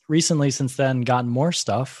recently since then gotten more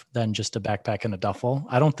stuff than just a backpack and a duffel.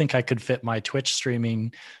 I don't think I could fit my Twitch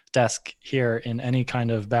streaming desk here in any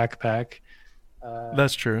kind of backpack.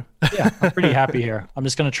 That's true. Yeah, I'm pretty happy here. I'm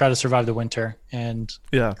just going to try to survive the winter and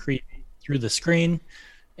Yeah. create through the screen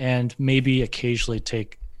and maybe occasionally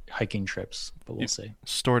take hiking trips, but we'll see.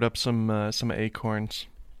 Stored up some acorns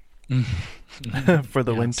for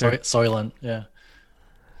the winter. Soylent, yeah.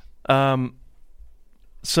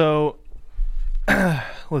 So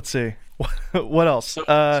let's see. What else?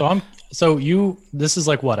 This is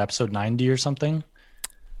like what, episode 90 or something?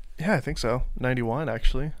 Yeah, I think so. 91,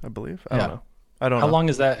 actually, I believe. I don't know. How long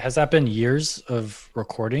is that? Has that been years of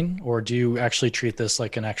recording, or do you actually treat this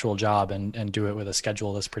like an actual job and do it with a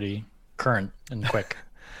schedule that's pretty current and quick?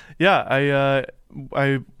 Yeah,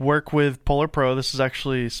 I work with Polar Pro. This is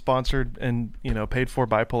actually sponsored and paid for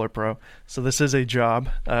by Polar Pro. So this is a job.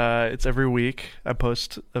 It's every week. I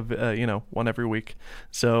post one every week.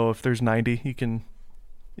 So if there's 90, you can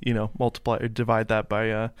divide that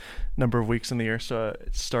by number of weeks in the year. So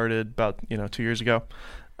it started about 2 years ago.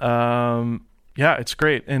 Yeah, it's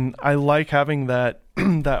great, and I like having that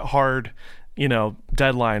that hard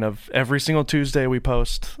deadline of every single Tuesday we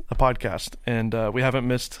post a podcast, and we haven't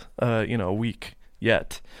missed a week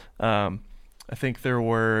yet. I think there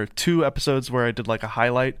were 2 episodes where I did like a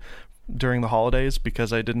highlight during the holidays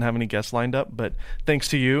because I didn't have any guests lined up, but thanks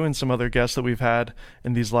to you and some other guests that we've had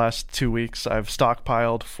in these last 2 weeks, I've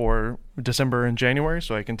stockpiled for December and January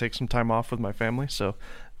so I can take some time off with my family. So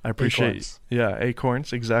I appreciate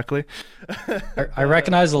acorns, exactly. I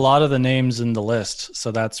recognize a lot of the names in the list, so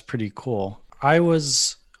that's pretty cool. I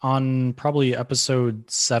was on probably episode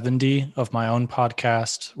 70 of my own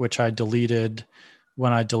podcast, which I deleted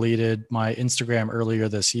when I deleted my Instagram earlier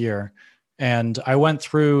this year. And I went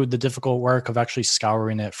through the difficult work of actually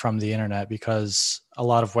scouring it from the internet because a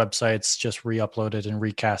lot of websites just re-uploaded and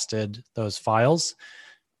recasted those files.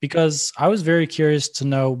 Because I was very curious to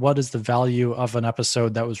know what is the value of an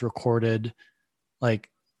episode that was recorded, like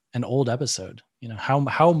an old episode.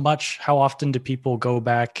 How often do people go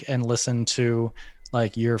back and listen to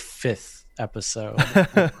like your 5th episode,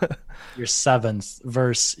 your 7th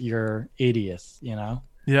versus your 80th?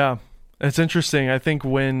 Yeah. It's interesting. I think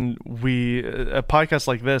when a podcast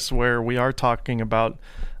like this, where we are talking about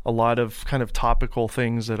a lot of kind of topical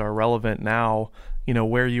things that are relevant now,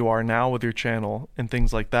 where you are now with your channel and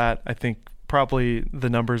things like that, I think probably the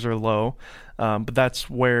numbers are low. But that's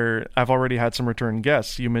where I've already had some return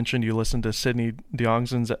guests. You mentioned you listened to Sidney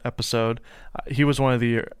Deongzen's episode. He was one of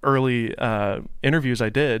the early interviews I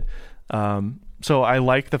did. So I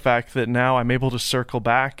like the fact that now I'm able to circle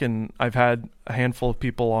back, and I've had a handful of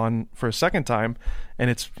people on for a second time. And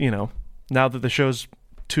it's, now that the show's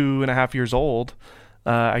 2.5 years old,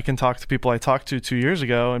 I can talk to people I talked to 2 years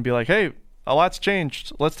ago and be like, hey, a lot's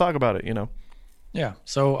changed. Let's talk about it, Yeah.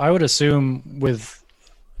 So I would assume with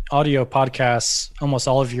audio podcasts, almost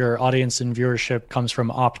all of your audience and viewership comes from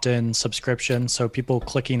opt-in subscription. So people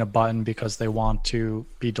clicking a button because they want to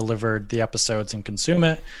be delivered the episodes and consume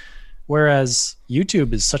it. Whereas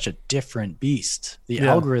YouTube is such a different beast. The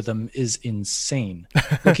algorithm is insane.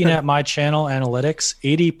 Looking at my channel analytics,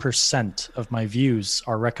 80% of my views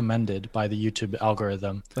are recommended by the YouTube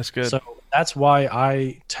algorithm. That's good. So that's why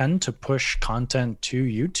I tend to push content to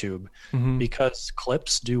YouTube because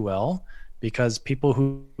clips do well, because people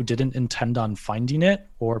who didn't intend on finding it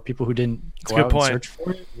or people who didn't go out and search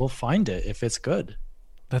for it will find it if it's good.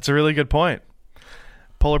 That's a really good point.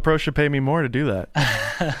 Polar Pro should pay me more to do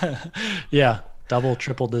that. Yeah, double,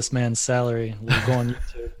 triple this man's salary. We'll go on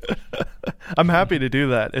YouTube. I'm happy to do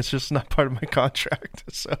that. It's just not part of my contract.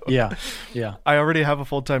 So Yeah. I already have a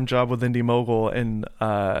full-time job with Indie Mogul, and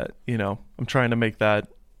I'm trying to make that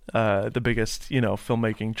the biggest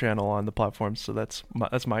filmmaking channel on the platform. So that's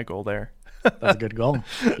my goal there. That's a good goal.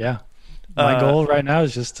 Yeah. My goal right now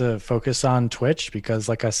is just to focus on Twitch because,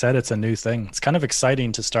 like I said, it's a new thing. It's kind of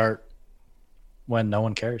exciting to start when no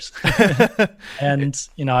one cares. And,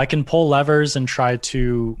 I can pull levers and try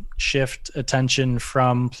to shift attention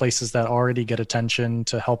from places that already get attention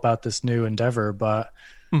to help out this new endeavor. But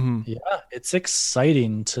yeah, it's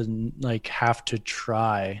exciting to have to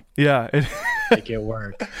try. Yeah. Make it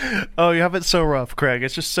work. Oh, you have it so rough, Craig.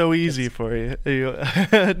 It's just so easy for you.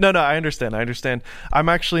 No, I understand. I'm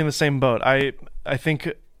actually in the same boat. I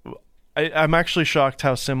think I'm actually shocked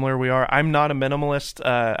how similar we are. I'm not a minimalist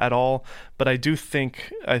at all, but I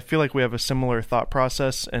feel like we have a similar thought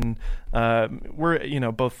process, and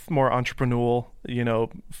we're both more entrepreneurial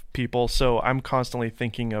people. So I'm constantly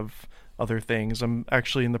thinking of other things. I'm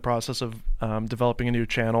actually in the process of developing a new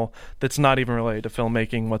channel that's not even related to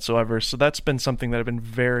filmmaking whatsoever. So that's been something that I've been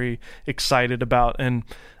very excited about. And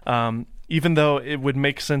even though it would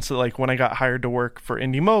make sense that when I got hired to work for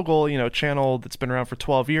Indie Mogul, channel that's been around for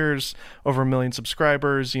 12 years, over 1 million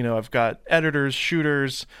subscribers, I've got editors,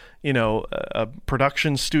 shooters, a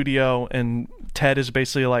production studio, and Ted is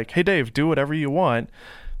basically like, hey, Dave, do whatever you want.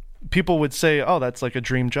 People would say, oh, that's like a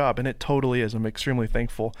dream job. And it totally is. I'm extremely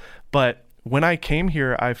thankful. But when I came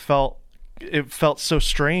here, it felt so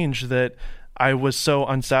strange that I was so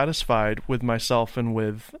unsatisfied with myself and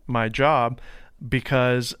with my job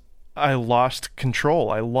because I lost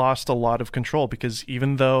control. I lost a lot of control because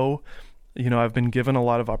even though, I've been given a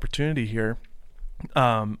lot of opportunity here,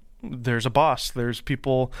 there's a boss. There's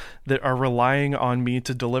people that are relying on me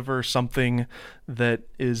to deliver something that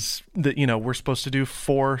we're supposed to do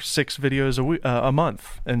 4-6 videos a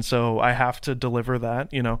month. And so I have to deliver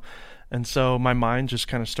that, and so my mind just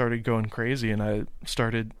kind of started going crazy, and I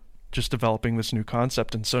started just developing this new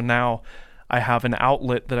concept. And so now I have an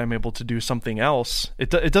outlet that I'm able to do something else. It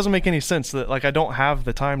doesn't make any sense that I don't have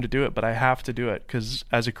the time to do it, but I have to do it because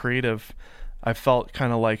as a creative, I felt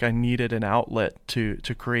kind of like I needed an outlet to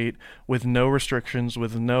create with no restrictions,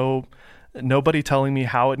 with nobody telling me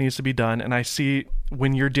how it needs to be done. And I see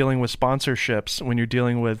when you're dealing with sponsorships, when you're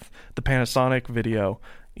dealing with the Panasonic video,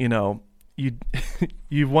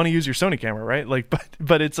 you want to use your Sony camera, right?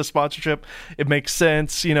 But it's a sponsorship. It makes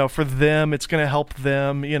sense, for them. It's going to help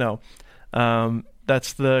them,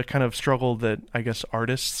 That's the kind of struggle that I guess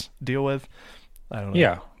artists deal with. I don't know.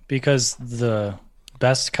 Yeah, because the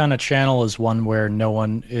best kind of channel is one where no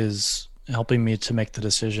one is helping me to make the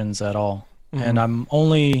decisions at all. And I'm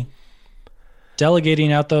only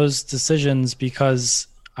delegating out those decisions because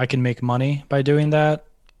I can make money by doing that,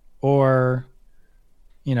 or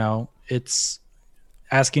it's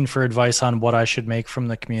asking for advice on what I should make from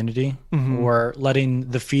the community, or letting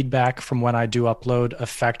the feedback from when I do upload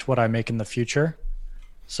affect what I make in the future.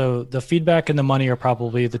 So the feedback and the money are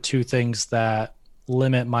probably the two things that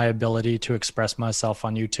limit my ability to express myself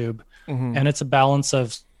on YouTube. And it's a balance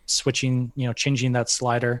of switching, changing that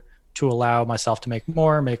slider to allow myself to make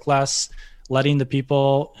more, make less, letting the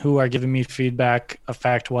people who are giving me feedback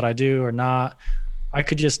affect what I do or not. I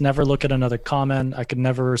could just never look at another comment. I could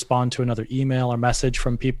never respond to another email or message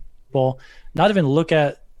from people, not even look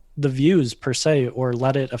at the views per se, or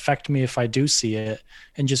let it affect me if I do see it,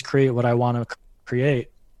 and just create what I want to create.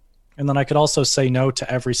 And then I could also say no to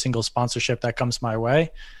every single sponsorship that comes my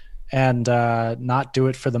way, and not do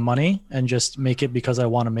it for the money and just make it because I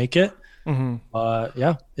want to make it.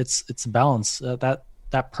 Yeah, it's a balance.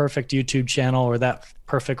 That perfect YouTube channel or that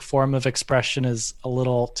perfect form of expression is a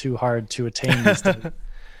little too hard to attain these days.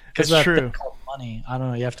 It's true. Money. I don't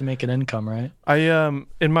know. You have to make an income, right? I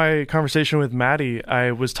in my conversation with Maddie,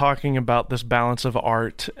 I was talking about this balance of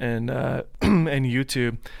art and and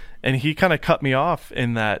YouTube, and he kind of cut me off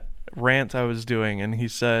in that rant I was doing, and he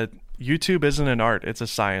said, YouTube isn't an art, it's a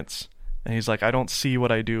science. And he's like, I don't see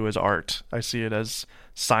what I do as art. I see it as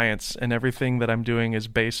science, and everything that I'm doing is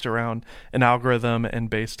based around an algorithm and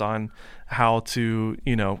based on how to,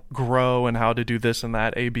 grow and how to do this and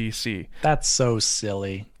that, A, B, C. That's so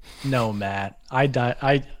silly. No, Matt,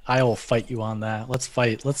 I'll fight you on that. Let's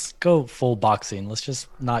fight. Let's go full boxing. Let's just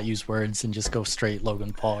not use words and just go straight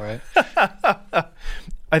Logan Paul, right?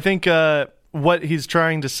 I think what he's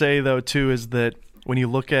trying to say, though, too, is that when you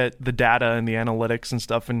look at the data and the analytics and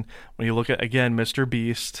stuff, and when you look at, again, Mr.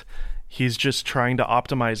 Beast, he's just trying to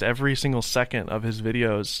optimize every single second of his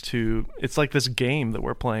videos to, it's like this game that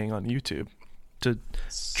we're playing on YouTube to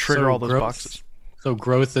trigger all those boxes. So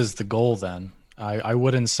growth is the goal then. I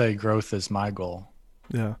wouldn't say growth is my goal.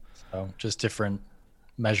 Yeah. So just different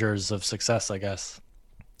measures of success, I guess.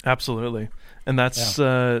 Absolutely. And that's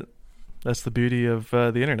the beauty of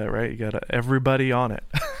the internet, right? You got everybody on it.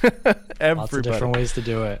 Everybody. Lots of different ways to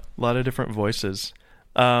do it. A lot of different voices.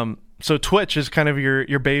 So Twitch is kind of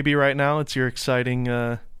your baby right now. It's your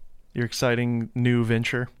exciting new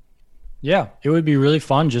venture. Yeah, it would be really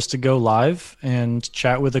fun just to go live and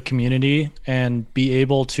chat with the community and be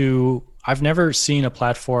able to. I've never seen a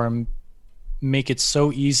platform make it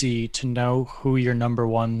so easy to know who your number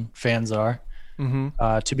one fans are,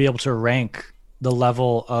 to be able to rank the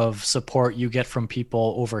level of support you get from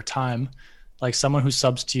people over time. Like someone who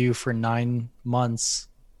subs to you for 9 months,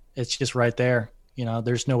 it's just right there. You know,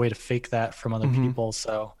 there's no way to fake that from other people.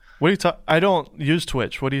 So what are you I don't use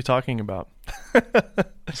Twitch. What are you talking about?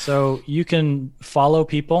 So you can follow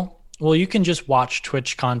people. Well, you can just watch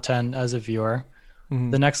Twitch content as a viewer.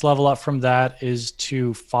 The next level up from that is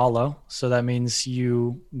to follow. So that means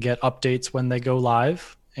you get updates when they go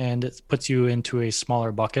live, and it puts you into a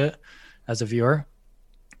smaller bucket as a viewer.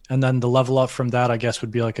 And then the level up from that, I guess,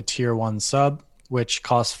 would be like a tier 1 sub, which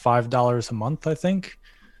costs $5 a month, I think.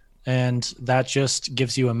 And that just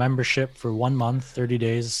gives you a membership for 1 month, 30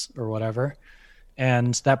 days or whatever.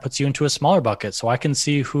 And that puts you into a smaller bucket. So I can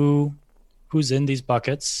see who's in these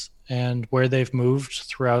buckets and where they've moved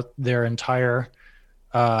throughout their entire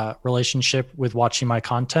relationship with watching my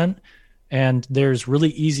content. And there's really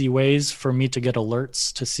easy ways for me to get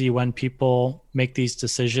alerts to see when people make these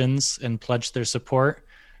decisions and pledge their support.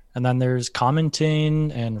 And then there's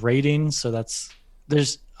commenting and rating. So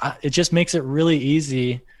it just makes it really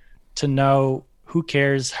easy to know who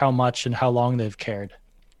cares how much and how long they've cared.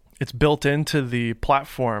 It's built into the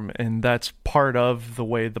platform, and that's part of the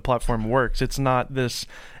way the platform works. It's not this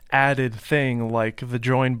added thing like the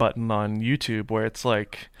join button on YouTube where it's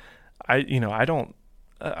like,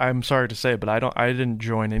 I'm sorry to say, but I didn't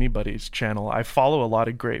join anybody's channel. I follow a lot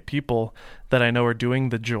of great people that I know are doing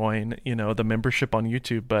the join, the membership on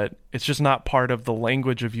YouTube, but it's just not part of the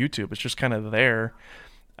language of YouTube. It's just kind of there.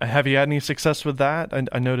 Have you had any success with that?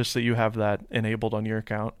 I noticed that you have that enabled on your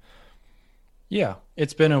account. Yeah,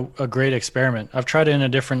 it's been a great experiment. I've tried it in a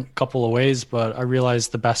different couple of ways, but I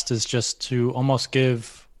realized the best is just to almost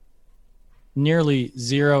give nearly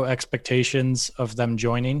zero expectations of them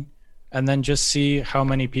joining, and then just see how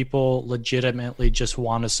many people legitimately just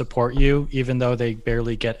want to support you, even though they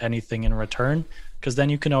barely get anything in return, because then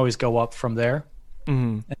you can always go up from there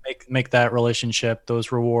and make that relationship,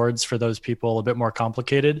 those rewards for those people a bit more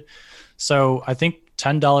complicated. So I think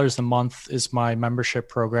 $10 a month is my membership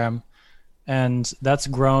program. And that's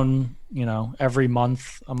grown, every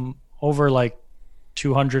month. I'm over like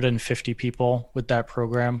 250 people with that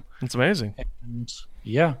program. It's amazing. And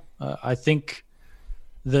yeah, I think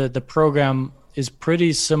the program is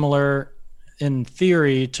pretty similar in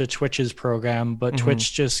theory to Twitch's program, but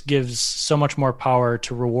Twitch just gives so much more power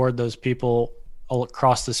to reward those people all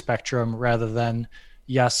across the spectrum rather than,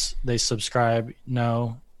 yes, they subscribe,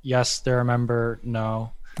 no, yes, they're a member,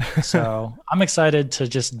 no. So I'm excited to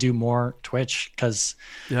just do more Twitch because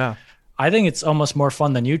I think it's almost more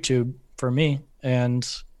fun than YouTube for me. And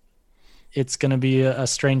it's going to be a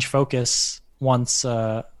strange focus once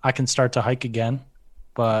I can start to hike again.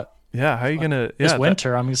 But yeah, how are you going to... This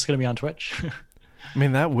winter, I'm just going to be on Twitch. I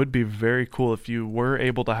mean, that would be very cool if you were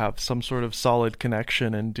able to have some sort of solid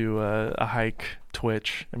connection and do a hike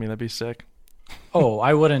Twitch. I mean, that'd be sick. Oh,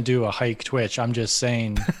 I wouldn't do a hike Twitch. I'm just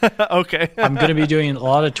saying. Okay. I'm going to be doing a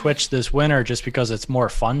lot of Twitch this winter just because it's more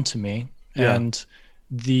fun to me. Yeah. And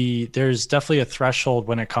there's definitely a threshold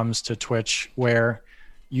when it comes to Twitch where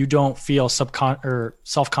you don't feel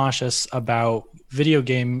self-conscious about video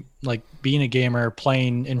game, like being a gamer,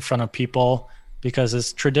 playing in front of people, because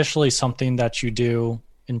it's traditionally something that you do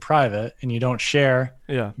in private and you don't share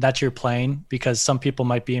that you're playing, because some people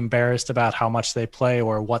might be embarrassed about how much they play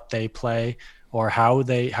or what they play or how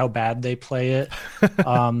bad they play it.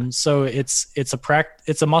 So it's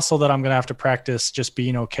a muscle that I'm going to have to practice, just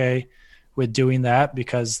being okay with doing that,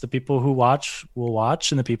 because the people who watch will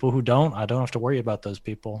watch and the people who don't, I don't have to worry about those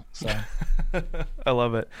people. So I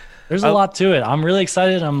love it. There's a lot to it. I'm really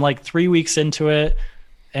excited. I'm like 3 weeks into it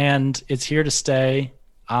and it's here to stay.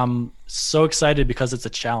 I'm so excited because it's a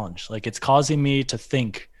challenge. Like, it's causing me to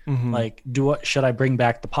think, like, should I bring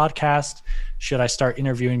back the podcast? Should I start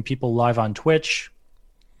interviewing people live on Twitch?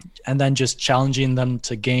 And then just challenging them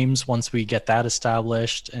to games once we get that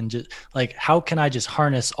established. And just like, how can I just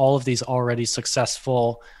harness all of these already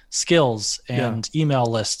successful skills and email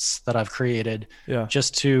lists that I've created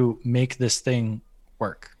just to make this thing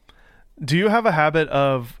work? Do you have a habit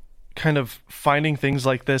of, kind of finding things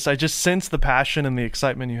like this, I just sense the passion and the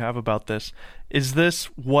excitement you have about this. Is this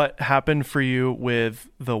what happened for you with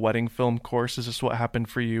the wedding film course? Is this what happened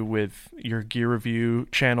for you with your gear review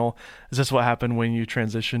channel? Is this what happened when you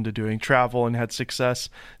transitioned to doing travel and had success?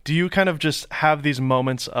 Do you kind of just have these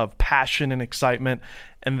moments of passion and excitement,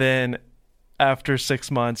 and then after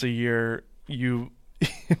 6 months, a year, you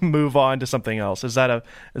move on to something else? Is that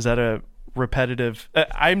a repetitive?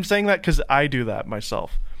 I'm saying that because I do that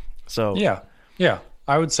myself. So yeah,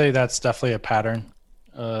 I would say that's definitely a pattern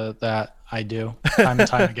that I do time and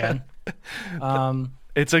time again.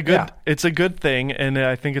 It's a good thing, and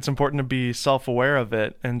I think it's important to be self-aware of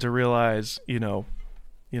it and to realize, that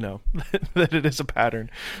it is a pattern.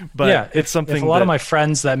 But yeah, it's something. If a lot of my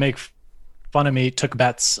friends that make fun of me took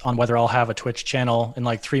bets on whether I'll have a Twitch channel in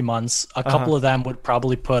like 3 months, a couple of them would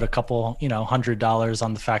probably put a couple, $100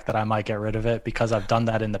 on the fact that I might get rid of it because I've done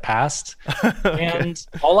that in the past. Okay. And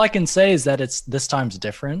all I can say is that this time's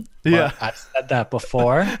different. Yeah. I've said that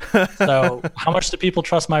before. So how much do people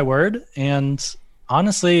trust my word? And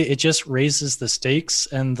honestly, it just raises the stakes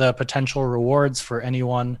and the potential rewards for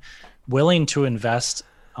anyone willing to invest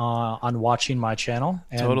on watching my channel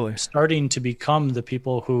and starting to become the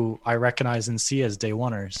people who I recognize and see as day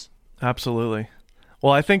oneers. Absolutely.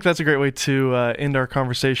 Well, I think that's a great way to end our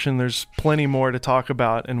conversation. There's plenty more to talk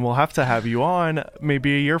about, and we'll have to have you on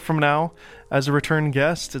maybe a year from now as a return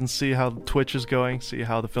guest and see how Twitch is going, see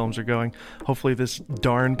how the films are going. Hopefully this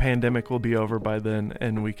darn pandemic will be over by then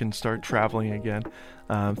and we can start traveling again.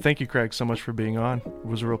 Thank you, Craig, so much for being on. It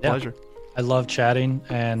was a real pleasure. I love chatting,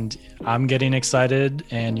 and I'm getting excited,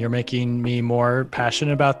 and you're making me more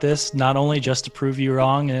passionate about this, not only just to prove you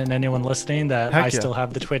wrong and anyone listening that I still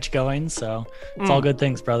have the Twitch going. So it's all good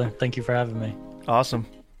things, brother. Thank you for having me. Awesome.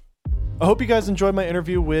 I hope you guys enjoyed my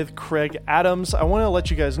interview with Craig Adams. I want to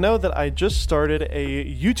let you guys know that I just started a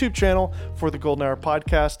YouTube channel for the Golden Hour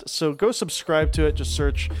Podcast, so go subscribe to it. Just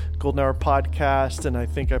search Golden Hour Podcast, and I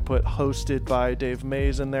think I put hosted by Dave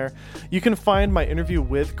Mays in there. You can find my interview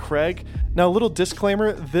with Craig. Now, a little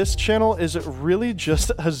disclaimer, this channel is really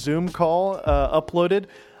just a Zoom call uploaded.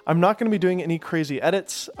 I'm not going to be doing any crazy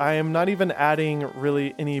edits. I am not even adding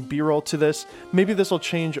really any B-roll to this. Maybe this will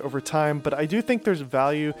change over time, but I do think there's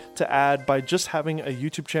value to add by just having a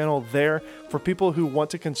YouTube channel there for people who want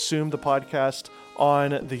to consume the podcast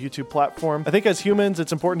on the YouTube platform. I think as humans,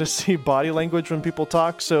 it's important to see body language when people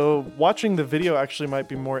talk, so watching the video actually might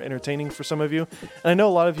be more entertaining for some of you. And I know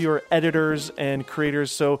a lot of you are editors and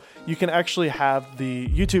creators, so you can actually have the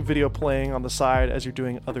YouTube video playing on the side as you're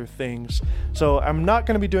doing other things. So I'm not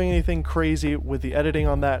going to be doing anything crazy with the editing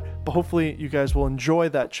on that, but hopefully you guys will enjoy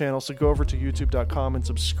that channel, so go over to youtube.com and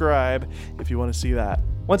subscribe if you want to see that.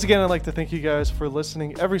 Once again, I'd like to thank you guys for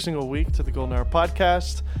listening every single week to the Golden Hour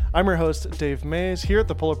Podcast. I'm your host, Dave Mays, here at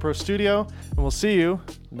the Polar Pro Studio, and we'll see you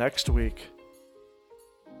next week.